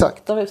koll,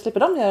 exakt. Då slipper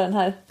de göra den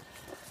här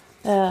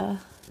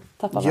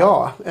tappa.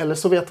 Ja, eller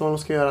så vet de vad de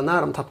ska göra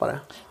när de tappar det.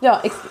 Ja,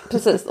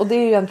 precis. Och det är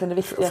ju egentligen det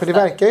viktigaste. För det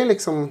verkar ju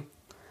liksom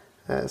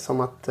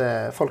som att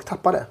folk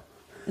tappar det.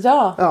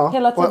 Ja,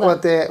 hela tiden.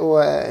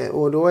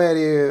 Och då är det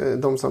ju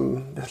de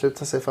som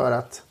beslutar sig för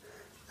att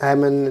nej,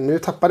 men nu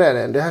tappade jag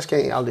det. Det här ska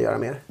jag aldrig göra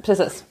mer.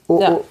 Precis.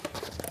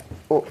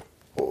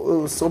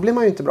 Och så blir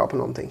man ju inte bra på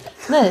någonting.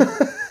 Nej,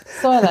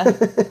 så är det.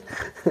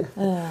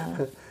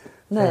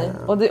 Nej,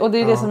 och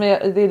det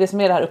är det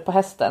som är det här upp på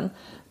hästen.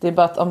 Det är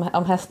bara att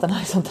om hästen har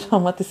liksom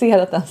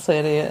traumatiserat den så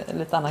är det ju en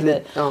lite annan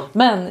grej. Ja.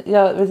 Men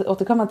jag vill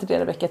återkomma till det,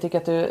 Rebecka. Jag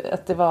tycker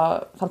att det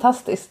var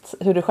fantastiskt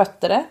hur du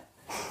skötte det.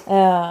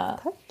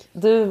 Tack.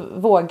 Du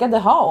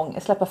vågade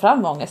släppa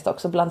fram ångest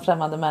också bland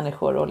främmande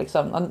människor. Och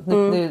liksom,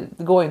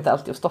 det går ju inte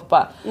alltid att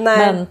stoppa. Nej.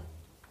 Men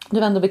du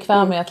är ändå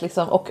bekväm med att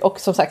liksom, och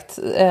som sagt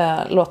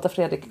låta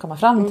Fredrik komma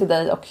fram till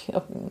dig och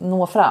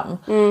nå fram.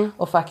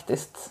 Och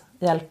faktiskt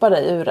hjälpa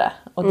dig ur det.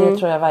 Och det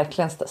tror jag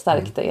verkligen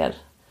stärkte er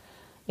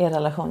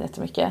relation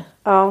jättemycket.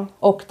 Ja.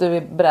 Och du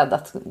är beredd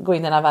att gå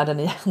in i den här världen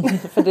igen.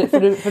 för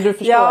du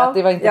förstår att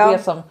det var inte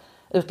det som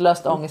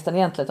utlöste ångesten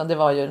egentligen. Utan det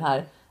var ju den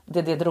här,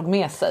 det drog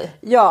med sig.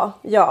 Ja.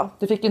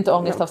 Du fick ju inte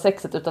ångest av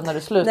sexet utan när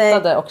du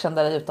slutade och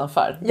kände dig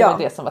utanför. Det var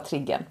det som var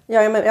triggern.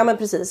 Ja men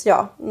precis,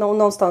 ja.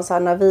 Någonstans här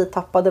när vi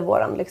tappade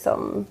våran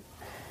liksom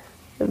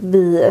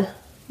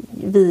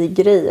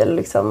vi-grej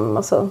liksom,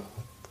 alltså,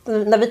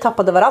 när vi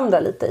tappade varandra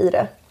lite i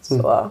det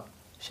så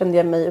kände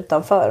jag mig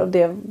utanför och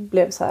det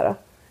blev så här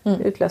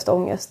utlöst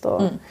ångest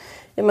och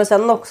men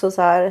sen också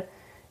så här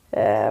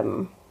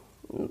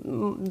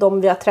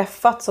de vi har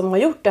träffat som har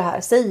gjort det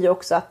här säger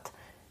också att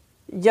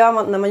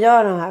när man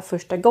gör den här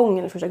första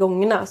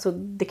gångerna så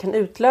det kan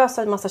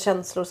utlösa en massa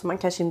känslor som man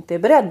kanske inte är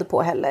beredd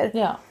på heller.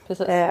 Ja,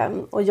 precis.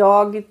 Och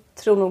jag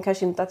tror nog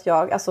kanske inte att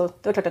alltså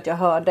det var klart att jag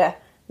hörde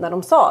när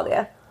de sa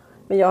det.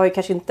 Men jag har ju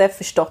kanske inte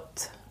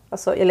förstått,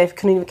 alltså, eller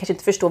kunde kanske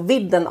inte förstå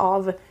vidden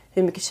av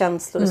hur mycket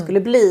känslor det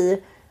skulle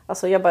bli.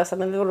 Alltså jag bara sa,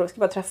 men vi ska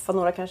bara träffa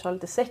några, kanske ha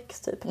lite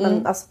sex typ.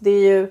 Men alltså det är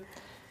ju,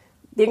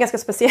 det är en ganska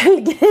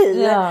speciell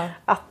grej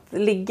att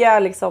ligga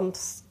liksom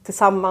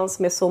tillsammans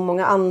med så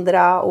många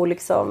andra och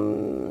liksom,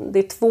 det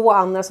är 2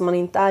 andra som man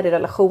inte är i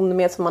relation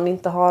med, som man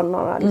inte har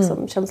några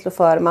liksom, känslor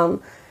för. Man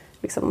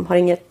liksom har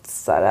inget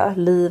så här,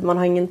 liv, man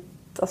har inget,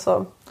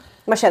 alltså,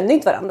 man känner ju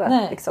inte varandra.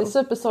 Nej, liksom. det är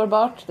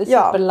supersårbart, det är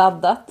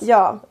superladdat.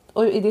 Ja.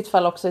 Och i ditt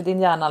fall också, i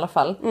din hjärna i alla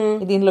fall,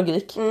 i din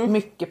logik,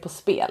 mycket på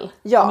spel.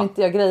 Ja. Om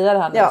inte jag grejer det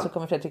här nu så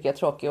kommer Fredrik tycka jag är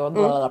tråkig och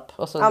drar upp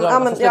och så drar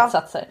jag massa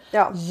slutsatser.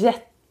 Ja.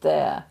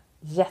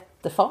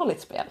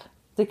 Jättefarligt spel.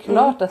 Det är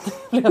klart att det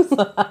blev så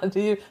här. Det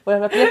är ju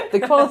varit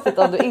jättekonstigt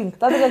om du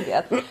inte hade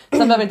reagerat. Sen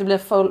behöver det inte bli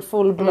en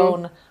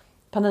full-blown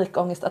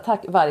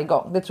panikångestattack varje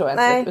gång. Det tror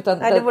jag inte. Utan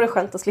nej, det vore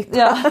skönt att slippa.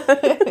 Ja.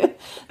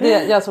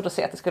 Jag har svårt att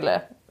se att det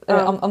skulle...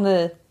 Om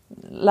ni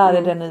lär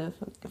er det ni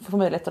får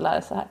möjlighet att lära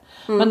er så här.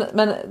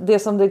 Men det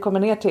som det kommer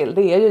ner till,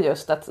 det är ju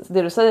just att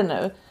det du säger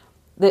nu,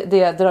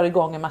 det drar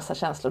igång en massa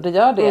känslor. Det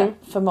gör det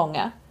för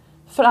många.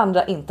 För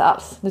andra inte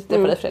alls. Nu tittar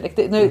jag på dig, Fredrik.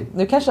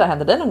 Nu kanske det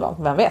händer dig någon gång,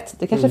 vem vet.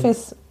 Det kanske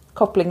finns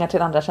kopplingar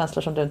till andra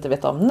känslor som du inte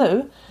vet om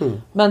nu.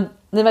 Men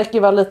ni verkar ju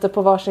vara lite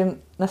på varsin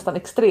nästan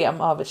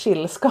extrem av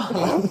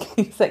chillskalan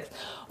kring sex.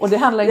 Och det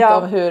handlar inte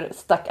om hur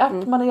stuck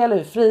up man är eller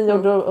hur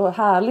frigjord och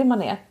härlig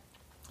man är.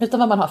 Utan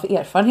vad man har för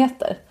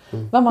erfarenheter.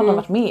 Vad man har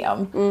varit med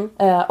om.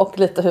 Och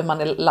lite hur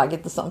man är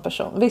lagd som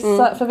person.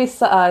 För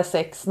vissa är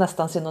sex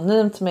nästan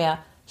synonymt med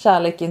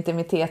kärlek,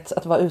 intimitet,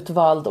 att vara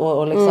utvald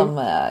och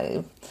liksom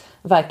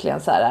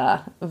verkligen så här,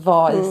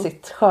 vara i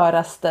sitt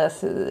sköraste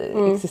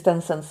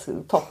existensens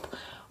topp.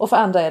 Och för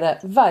andra är det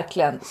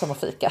verkligen som att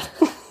fika.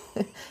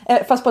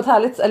 Fast på ett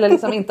härligt, eller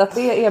liksom inte att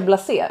det är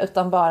blasé,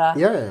 utan bara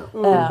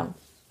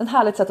en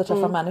härligt sätt att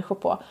träffa människor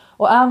på.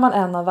 Och är man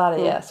en av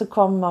varje så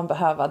kommer man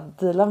behöva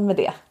dela med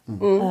det.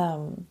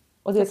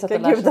 Och det är ett sätt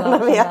att lära gudarna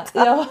veta.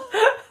 Ja.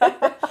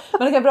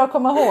 Men det är bra att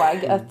komma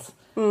ihåg att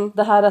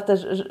det här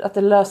att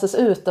det löses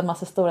ut en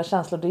massa stora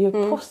känslor, det är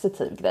ju en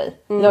positiv grej.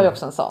 Jag är ju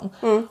också en sån.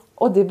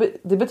 Och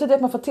det betyder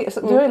att man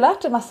får du har ju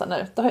lärt dig massa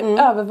nu. Du har ju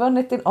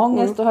övervunnit din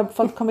ångest, du har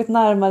fått kommit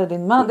närmare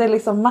din man. Det är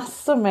liksom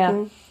massor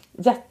med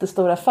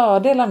jättestora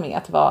fördelar med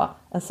att vara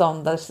en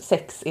sån där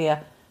sex är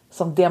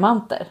som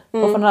diamanter.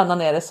 Och för någon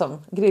annan är det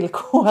som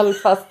grillkål,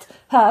 fast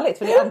härligt.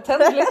 För det är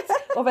antändligt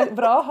och väldigt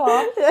bra att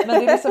ha. Men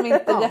det är liksom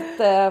inte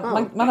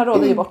man har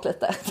råd att ge bort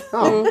lite.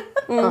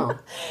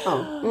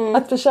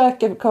 Att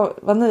försöka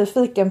vara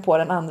nyfiken på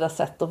den andra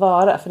sätt att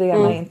vara. För det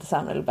ena är inte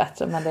sämre eller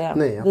bättre. Men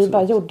vi är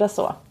bara gjorda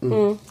så.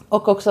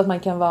 Och också att man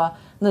kan vara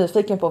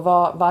nyfiken på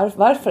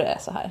varför det är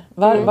så här.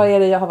 Vad är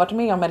det jag har varit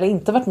med om eller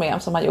inte varit med om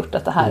som har gjort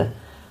att det här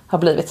har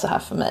blivit så här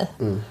för mig.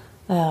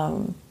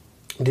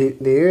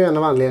 Det är ju en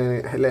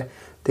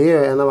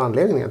av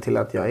anledningarna till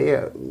att jag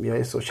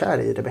är så kär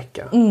i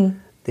Rebecca.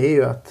 Det är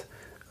ju att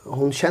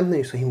hon känner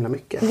ju så himla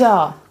mycket.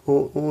 Ja.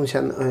 Och hon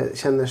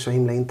känner så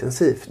himla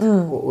intensivt.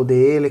 Och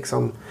det är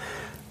liksom,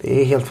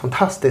 det är helt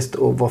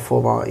fantastiskt att få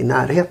vara i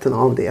närheten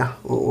av det.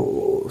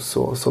 Och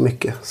så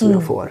mycket som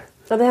jag får.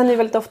 Ja, det händer ju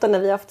väldigt ofta när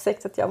vi har haft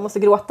sex att jag måste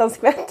gråta en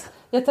skvätt.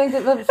 Jag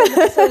tänkte,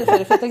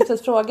 för jag tänkte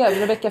fråga,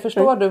 Rebecca,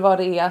 förstår du vad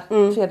det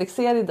är Fredrik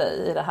ser i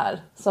dig i det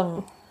här?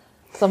 Som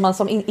man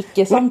som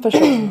icke som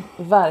person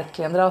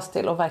verkligen dras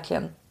till och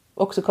verkligen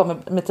också kommer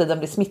med tiden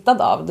bli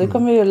smittad av. Du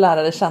kommer ju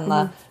lära dig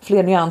känna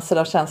fler nyanser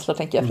av känslor,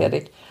 tänker jag,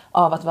 Fredrik,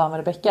 av att vara med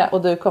Rebecca.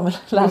 Och du kommer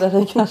lära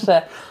dig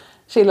kanske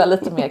chilla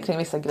lite mer kring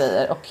vissa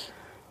grejer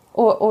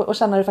och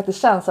känna hur det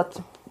faktiskt känns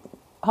att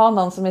ha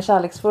någon som är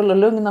kärleksfull och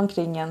lugn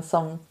omkring en,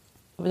 som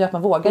gör att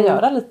man vågar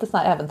göra lite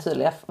såna här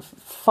äventyrliga,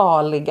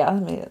 farliga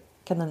med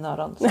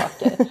kaninöron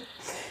saker.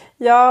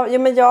 Ja,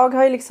 men jag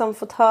har ju liksom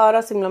fått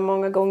höra så himla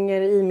många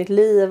gånger i mitt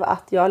liv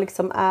att jag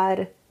liksom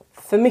är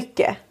för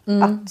mycket.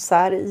 Att så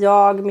här,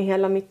 jag med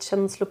hela mitt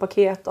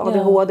känslopaket och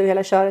ADHD och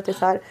hela köret är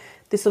så här,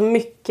 det är så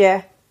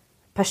mycket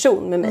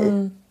person med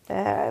mig.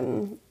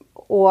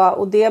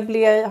 Och det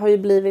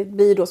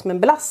blir då som en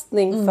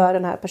belastning för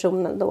den här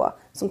personen då,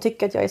 som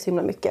tycker att jag är så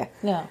himla mycket.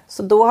 Ja.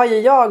 Så då har ju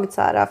jag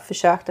så här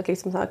försökt att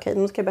liksom, okej,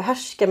 nu ska jag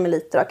behärska mig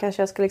lite då.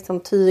 Kanske jag ska liksom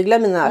tygla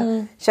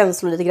mina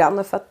känslor lite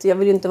grann, för att jag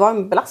vill ju inte vara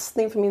en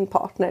belastning för min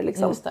partner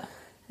liksom. Just det.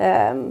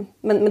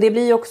 Men det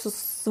blir ju också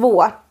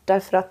svårt,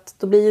 därför att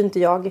då blir ju inte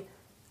jag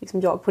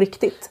liksom jag på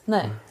riktigt.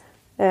 Nej.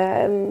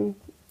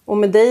 Och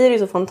med dig är det ju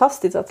så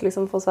fantastiskt att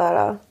liksom få så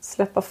här,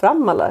 släppa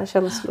fram alla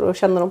känslor och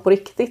känna dem på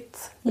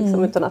riktigt.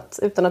 Liksom,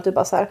 utan att du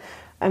bara så här,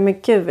 nej men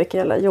gud vilken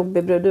jävla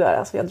jobbig brud du är.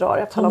 Alltså jag drar,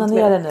 jag pallar inte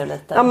ner det nu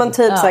lite. Ja men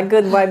typ så här,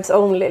 good vibes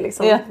only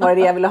liksom. Vad är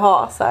det jag ville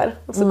ha så här.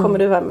 Och så kommer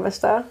du här med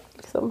värsta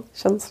liksom,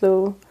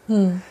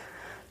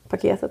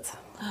 känslopaketet.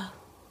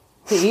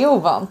 Det är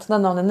ovant när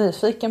någon är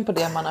nyfiken på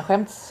det man har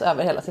skämts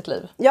över hela sitt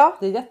liv. Ja.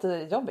 Det är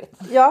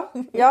jättejobbigt. Ja,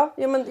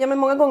 men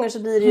många gånger så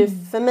blir det ju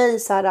för mig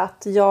så här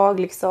att jag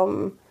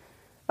liksom,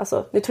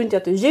 alltså, nu tror inte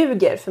jag att du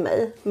ljuger för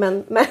mig,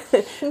 men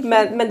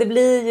det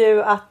blir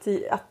ju att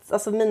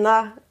alltså,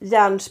 mina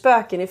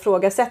hjärnspöken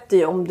ifrågasätter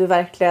ju om du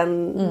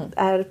verkligen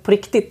är på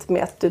riktigt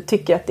med att du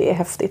tycker att det är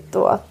häftigt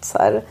och att så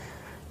här,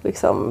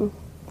 liksom,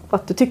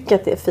 att du tycker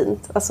att det är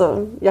fint.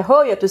 Alltså, jag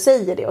hör ju att du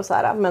säger det och så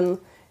här, men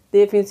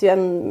det finns ju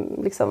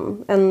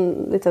en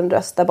liten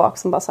röst där bak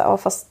som bara säger, ja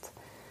fast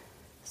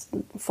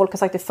folk har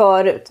sagt det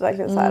förut.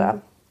 Verkligen så här,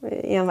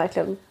 är han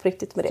verkligen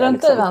riktigt med det? Tror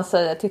inte vad han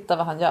säger, titta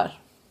vad han gör.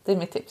 Det är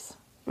mitt tips.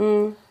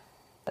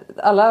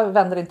 Alla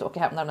vänner inte åker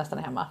hem när de nästan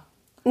är hemma.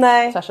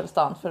 Nej. Tvärs över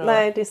stan.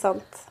 Nej, det är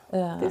sant.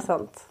 Det är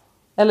sant.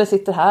 Eller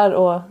sitter här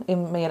och är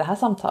med i det här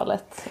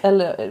samtalet.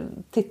 Eller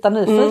tittar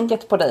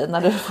nyfiket på dig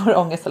när du får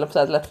ångest eller på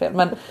så lätt fel.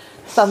 Men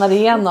stannar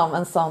igenom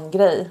en sån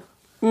grej.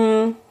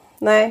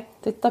 Nej.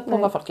 Titta på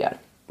vad folk gör.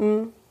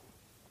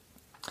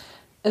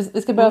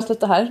 Vi ska börja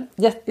avsluta här.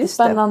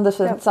 Jättespännande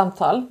fint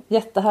samtal.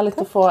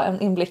 Jättehärligt att få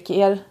en inblick i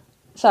er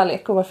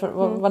kärlek och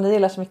vad ni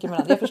gillar så mycket med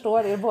den. Jag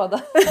förstår er båda.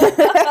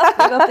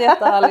 Det låter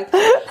jättehärligt.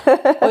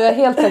 Och jag är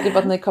helt säker på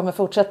att ni kommer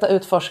fortsätta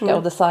utforska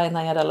och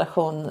designa er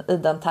relation i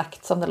den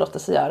takt som det låter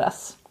sig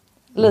göras.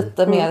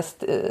 Lite mer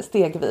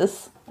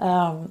stegvis.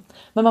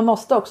 Men man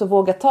måste också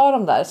våga ta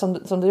dem där,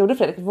 som du gjorde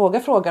Fredrik. Våga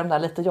fråga de där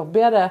lite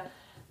jobbigare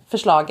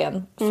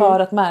förslagen för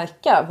att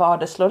märka var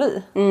det slår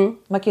i.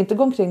 Man kan ju inte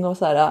gå omkring och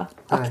så här,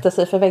 akta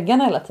sig för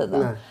väggarna hela tiden.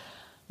 Nej.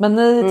 Men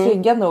ni är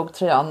trygga nog,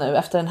 tror jag, nu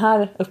efter den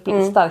här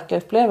starka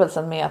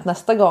upplevelsen med att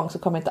nästa gång så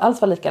kommer det inte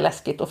alls vara lika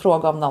läskigt att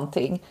fråga om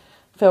någonting.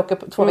 För jag åker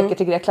på 2 veckor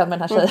till Grekland med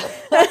den här tjejen.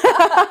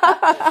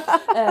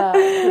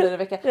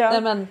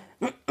 Nej, men,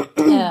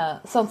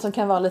 sånt som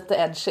kan vara lite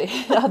edgy.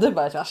 Ja, du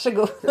bara,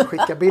 varsågod. Jag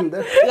skickar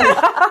bilder.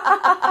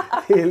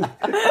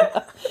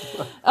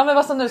 Ja, men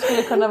vad som nu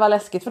skulle kunna vara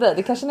läskigt för dig.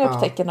 Det kanske ni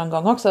upptäcker någon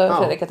gång också,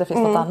 Fredrik, att det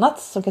finns något annat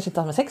som kanske inte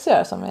har med sex att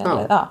göra. Som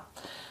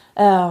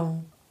är,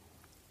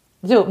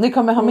 Jo, ni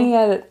kommer ha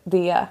med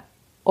det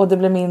och det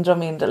blir mindre och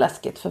mindre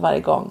läskigt för varje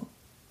gång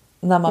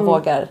när man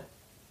vågar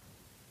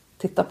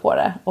titta på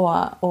det och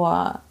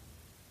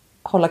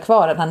hålla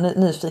kvar den här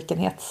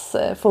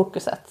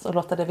nyfikenhetsfokuset och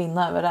låta det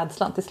vinna över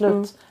rädslan. Till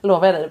slut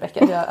lovar jag dig,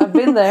 Rebecca, jag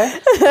been there.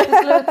 Till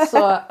slut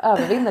så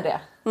övervinner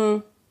det.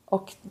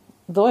 Och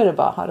då är det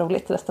bara att ha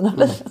roligt resten av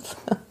livet.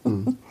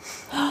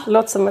 Det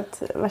låter som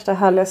ett värsta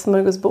härliga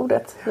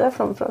smörgåsbordet vi har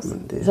framför oss.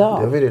 Det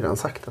har vi redan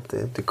sagt att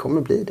det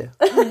kommer bli det.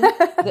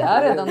 Det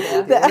är redan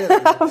det.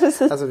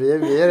 Alltså,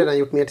 vi har redan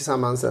gjort mer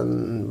tillsammans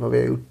än vad vi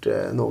har gjort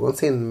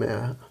någonsin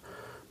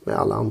med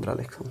alla andra.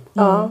 Liksom.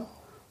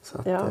 Så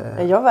att,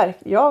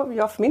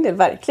 jag för min del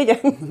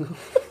verkligen.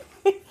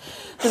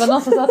 Det var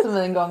någon som sa till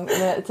mig en gång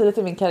tidigt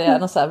i min karriär,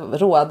 någon så här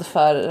råd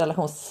för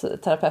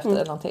relationsterapeuter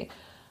eller någonting.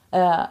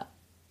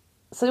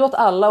 Så åt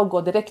alla att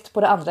gå direkt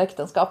på det andra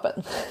äktenskapet.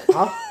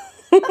 Ja.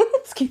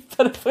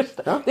 Skippa det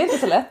första. Ja. Det är inte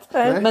så lätt.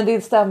 Men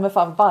det stämmer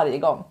fan varje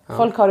gång. Ja.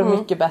 Folk har det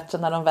mycket bättre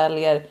när de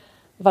väljer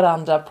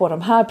varandra på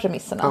de här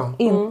premisserna. Ja.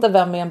 Inte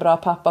vem är en bra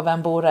pappa,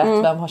 vem bor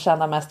rätt, vem har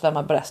tjänat mest, vem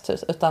har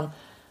brösthus. Utan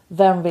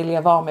vem vill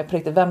jag vara med på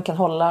riktigt? Vem kan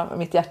hålla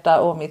mitt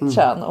hjärta och mitt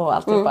kön och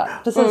alltihopa.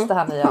 Precis det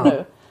här ni gör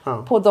nu.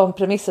 Ja. På de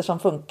premisser som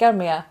funkar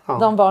med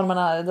de barn man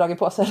har dragit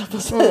på sig. På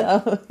att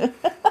säga.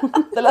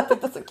 Det lät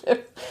inte så kul.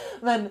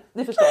 Men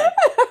ni förstår.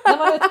 När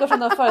man utgår från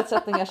de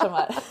förutsättningar som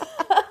är.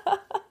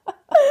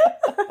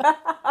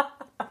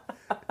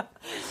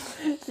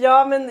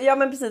 Ja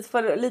men precis.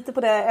 För lite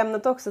på det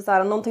ämnet också. Så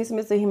här, någonting som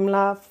är så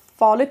himla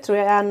farligt tror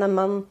jag är när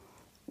man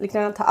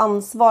liksom tar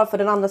ansvar för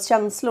den andras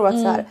känslor.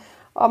 Att så här,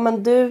 ja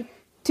men du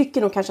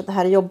tycker nog kanske att det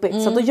här är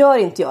jobbigt. Så då gör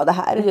inte jag det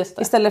här.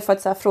 Det. Istället för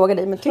att så här, fråga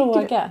dig. Men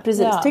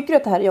tycker du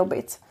att det här är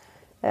jobbigt?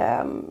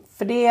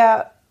 För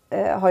det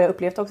har jag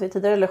upplevt också i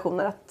tidigare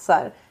relationer. Att så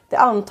här, det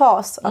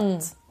antas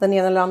att den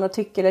ena eller andra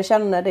tycker eller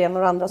känner det ena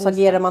eller andra. Så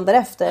agerar man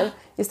därefter.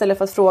 Istället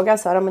för att fråga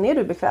så här, men är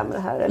du bekväm med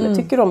det här? Eller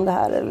tycker du om det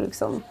här? Eller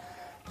liksom,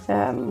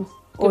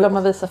 och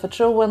man visar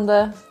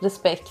förtroende,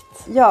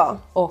 respekt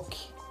och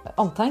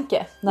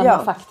omtanke när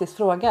man faktiskt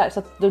frågar. Så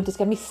att du inte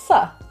ska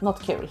missa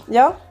något kul.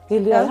 Ja.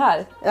 Vill du göra det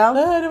här? Ja.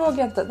 Nej, det vågar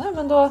jag inte. Nej,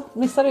 men då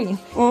missar du inget.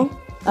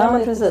 Ja,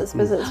 men precis.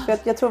 För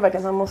jag tror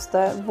verkligen att man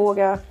måste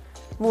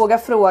våga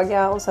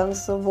fråga och sen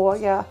så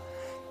våga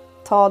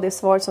ta det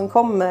svar som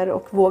kommer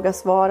och våga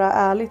svara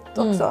ärligt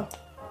också.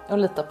 Och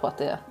lita på att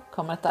det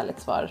kommer ett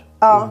ärligt svar.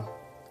 Ja.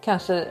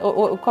 Kanske,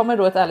 och kommer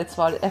då ett ärligt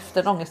svar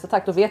efter en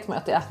ångestattack, då vet man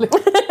att det är ärligt.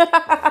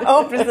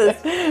 Ja,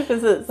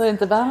 precis. Så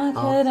inte bara,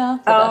 okej då.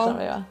 Det där som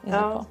vi var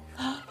inne på.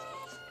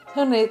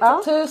 Hörrni,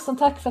 tusen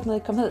tack för att ni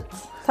kom hit.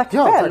 Tack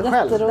själv.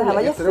 Jätteroligt. Det här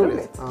var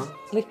jätteroligt. Ja.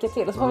 Lycka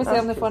till. Och så får vi se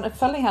om ni får en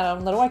uppföljning här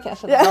om några år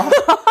kanske.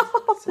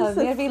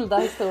 Mer vilda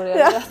historier.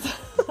 Ja.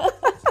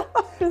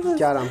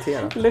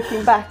 Garanterat.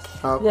 Looking back.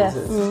 Ja,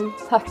 precis.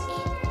 Tack.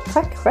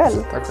 Tack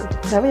själv.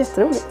 Det här var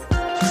jätteroligt.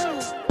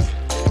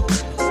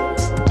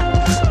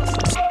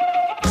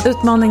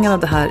 Utmaningarna av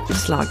det här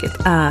slaget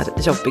är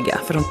jobbiga,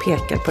 för de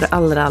pekar på det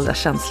allra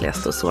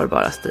känsligaste och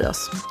sårbaraste i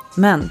oss.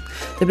 Men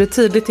det blir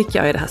tydligt, tycker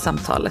jag, i det här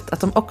samtalet att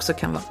de också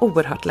kan vara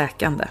oerhört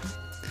läkande.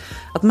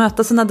 Att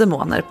möta sina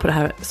demoner på det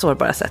här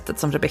sårbara sättet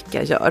som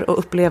Rebecca gör och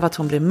uppleva att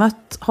hon blir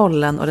mött,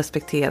 hållen och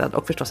respekterad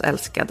och förstås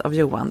älskad av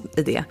Johan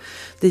i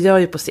det gör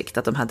ju på sikt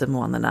att de här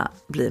demonerna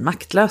blir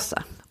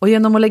maktlösa. Och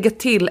genom att lägga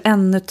till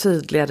ännu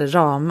tydligare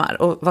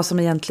ramar och vad som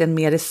egentligen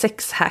mer är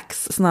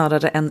sexhacks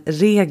snarare än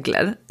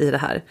regler i det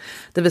här.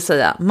 Det vill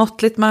säga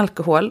måttligt med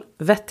alkohol,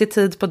 vettig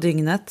tid på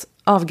dygnet,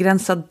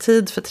 avgränsad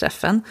tid för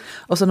träffen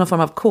och så någon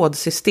form av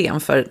kodsystem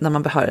för när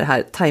man behöver det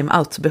här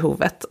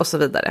time-out-behovet och så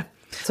vidare.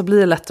 Så blir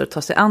det lättare att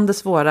ta sig an det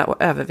svåra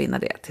och övervinna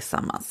det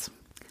tillsammans.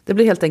 Det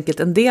blir helt enkelt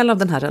en del av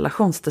den här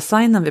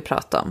relationsdesignen vi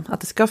pratar om. Att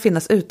det ska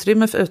finnas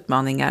utrymme för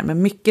utmaningar med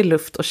mycket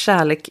luft och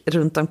kärlek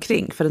runt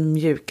omkring för en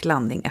mjuk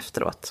landning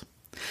efteråt.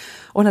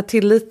 Och den här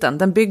tilliten,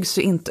 den byggs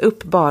ju inte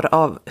upp bara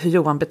av hur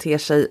Johan beter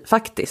sig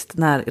faktiskt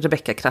när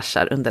Rebecca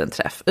kraschar under en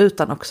träff,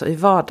 utan också i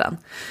vardagen.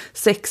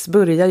 Sex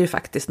börjar ju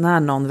faktiskt när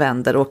någon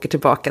vänder och åker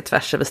tillbaka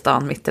tvärs över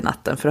stan mitt i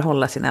natten för att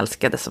hålla sin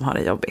älskade som har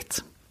det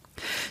jobbigt.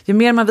 Ju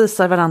mer man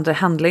visar varandra i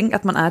handling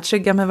att man är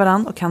trygga med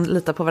varandra och kan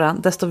lita på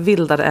varandra, desto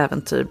vildare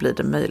äventyr blir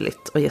det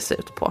möjligt att ge sig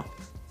ut på.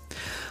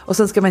 Och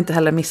sen ska man inte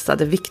heller missa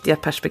det viktiga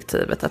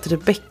perspektivet att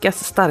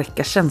Rebeccas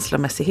starka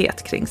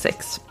känslomässighet kring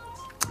sex,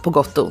 på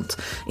gott och ont,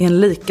 är en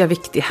lika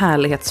viktig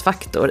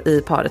härlighetsfaktor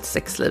i parets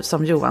sexliv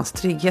som Johans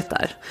trygghet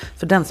är.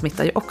 För den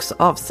smittar ju också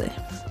av sig.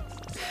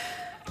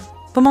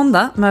 På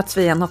måndag möts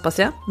vi igen, hoppas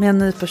jag, med en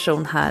ny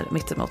person här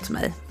mitt emot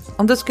mig.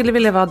 Om du skulle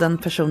vilja vara den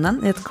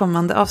personen i ett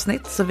kommande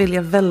avsnitt så vill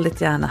jag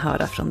väldigt gärna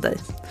höra från dig.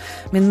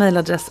 Min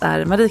mejladress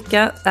är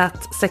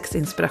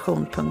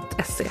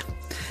marika@sexinspiration.se.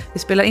 Vi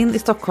spelar in i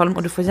Stockholm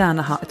och du får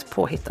gärna ha ett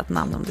påhittat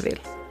namn om du vill.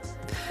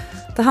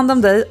 Ta hand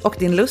om dig och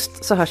din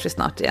lust så hörs vi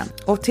snart igen.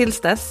 Och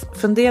tills dess,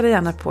 fundera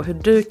gärna på hur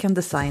du kan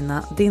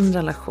designa din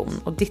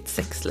relation och ditt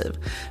sexliv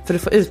för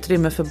att få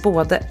utrymme för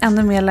både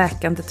ännu mer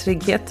läkande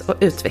trygghet och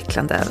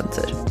utvecklande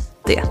äventyr.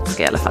 Det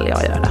ska i alla fall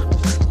jag göra.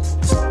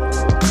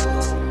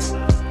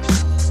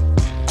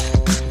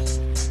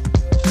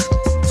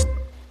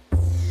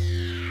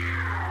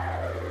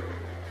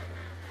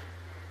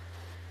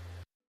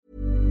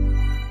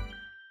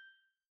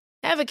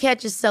 Ever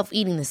catch yourself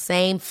eating the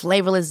same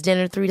flavorless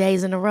dinner 3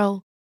 days in a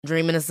row?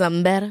 Dreaming of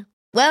something better?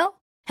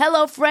 Well,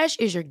 HelloFresh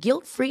is your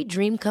guilt-free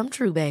dream come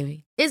true,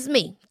 baby. It's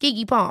me,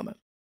 Keke Palmer.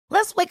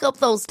 Let's wake up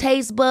those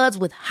taste buds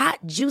with hot,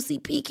 juicy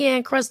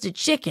pecan-crusted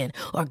chicken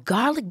or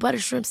garlic butter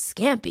shrimp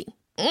scampi.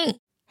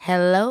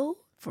 Hello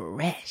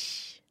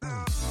Fresh.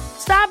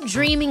 Stop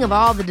dreaming of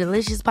all the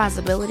delicious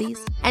possibilities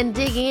and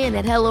dig in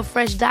at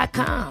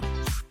HelloFresh.com.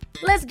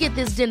 Let's get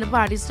this dinner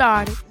party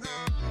started.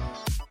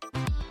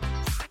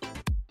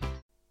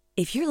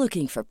 If you're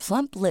looking for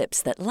plump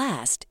lips that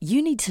last,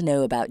 you need to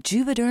know about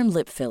Juvederm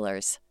lip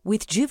fillers.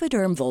 With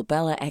Juvederm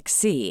Volbella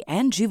XC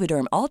and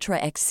Juvederm Ultra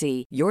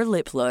XC, your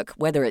lip look,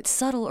 whether it's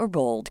subtle or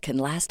bold, can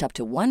last up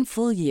to 1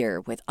 full year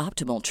with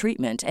optimal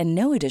treatment and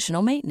no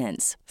additional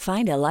maintenance.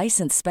 Find a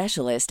licensed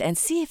specialist and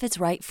see if it's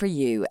right for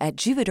you at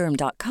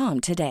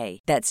Juvederm.com today.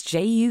 That's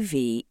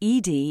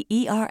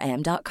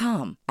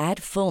JUVEDERM.com.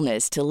 Add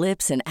fullness to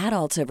lips in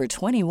adults over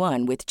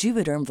 21 with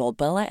Juvederm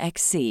Volbella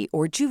XC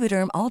or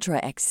Juvederm Ultra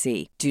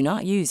XC. Do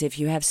not use if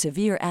you have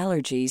severe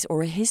allergies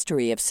or a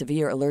history of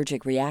severe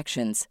allergic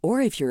reactions, or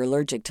if you're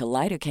allergic to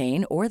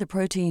lidocaine or the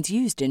proteins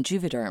used in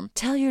Juvederm.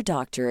 Tell your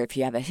doctor if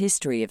you have a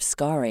history of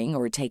scarring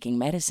or taking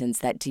medicines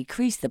that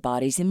decrease the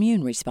body's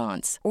immune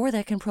response or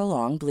that can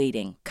prolong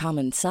bleeding.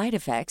 Common side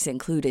effects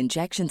include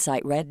injection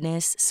site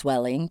redness,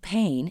 swelling,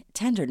 pain,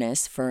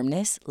 tenderness,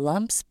 firmness,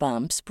 lumps,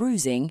 bumps,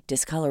 bruising,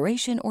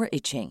 discoloration, or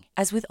itching.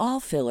 As with all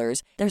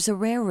fillers, there's a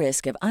rare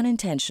risk of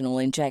unintentional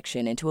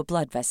injection into a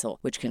blood vessel,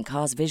 which can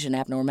cause vision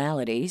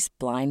abnormalities,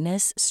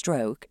 blindness,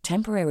 stroke,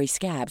 temporary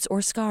scabs,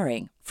 or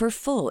scarring. For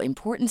full,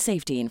 important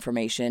safety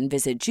information,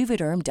 visit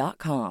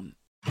Juvederm.com.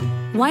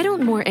 Why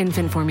don't more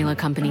infant formula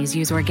companies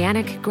use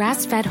organic,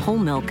 grass-fed whole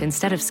milk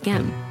instead of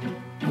skim?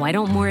 Why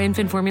don't more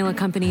infant formula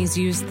companies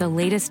use the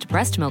latest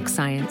breast milk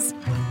science?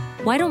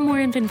 Why don't more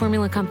infant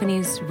formula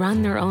companies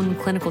run their own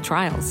clinical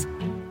trials?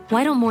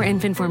 Why don't more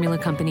infant formula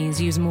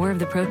companies use more of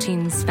the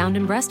proteins found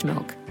in breast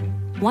milk?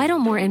 Why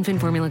don't more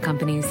infant formula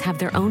companies have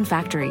their own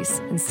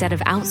factories instead of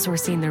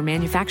outsourcing their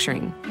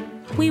manufacturing?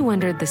 We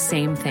wondered the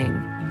same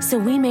thing. So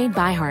we made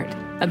ByHeart,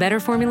 a better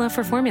formula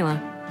for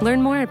formula.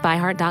 Learn more at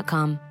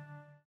ByHeart.com.